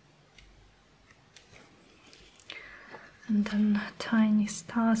 And then tiny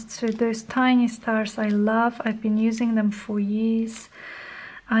stars. So those tiny stars I love. I've been using them for years.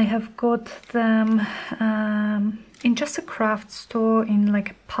 I have got them in just a craft store, in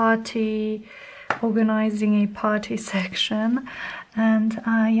like a party, organizing a party section, and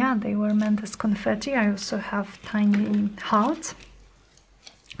yeah, they were meant as confetti. I also have tiny hearts,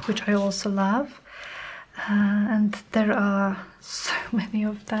 which I also love, and there are so many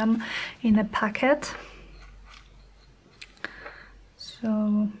of them in a packet.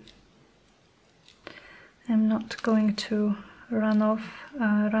 So I'm not going to run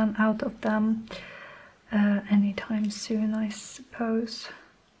out of them anytime soon, I suppose.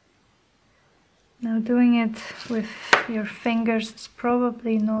 Now, doing it with your fingers is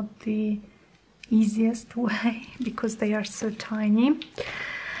probably not the easiest way because they are so tiny,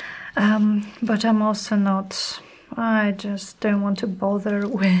 but I'm also not, I just don't want to bother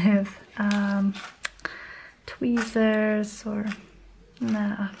with tweezers or,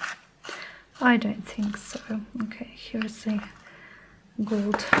 nah, I don't think so. Okay, here's a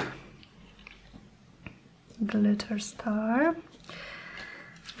gold glitter star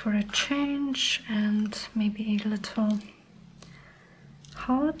for a change, and maybe a little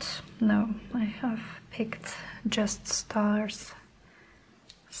heart. No, I have picked just stars.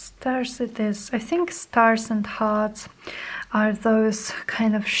 Stars it is. I think stars and hearts are those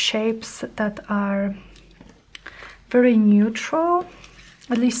kind of shapes that are very neutral,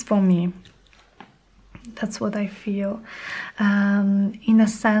 at least for me. That's what I feel, in a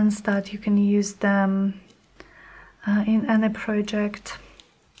sense that you can use them in any project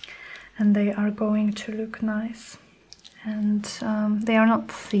and they are going to look nice, and they are not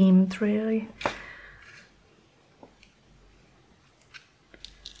themed really.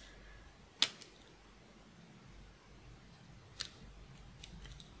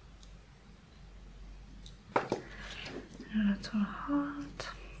 A little heart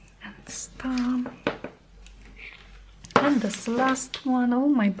and star. And this last one, oh,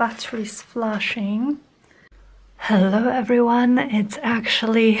 my battery's flashing. Hello everyone, it's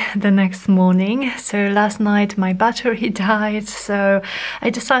actually the next morning. So last night my battery died, so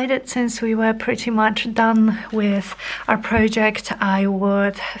I decided since we were pretty much done with our project I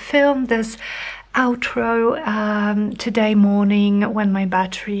would film this outro today morning when my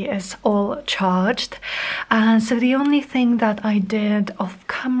battery is all charged. So the only thing that I did off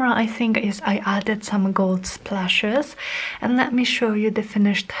camera, I think, is I added some gold splashes, and let me show you the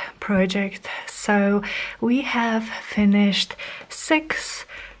finished project. So we have finished 6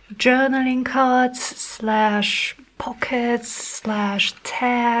 journaling cards slash pockets slash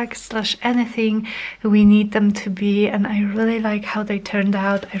tags slash anything we need them to be, and I really like how they turned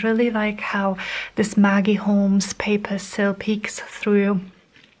out. I really like how this Maggie Holmes paper still peeks through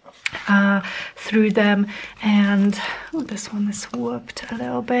them, and this one is warped a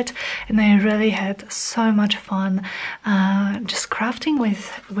little bit, and I really had so much fun just crafting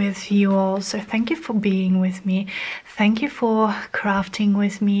with you all. So thank you for being with me, thank you for crafting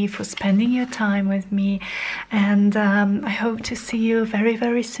with me, for spending your time with me, and I hope to see you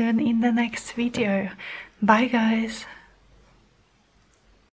very soon in the next video. Bye guys.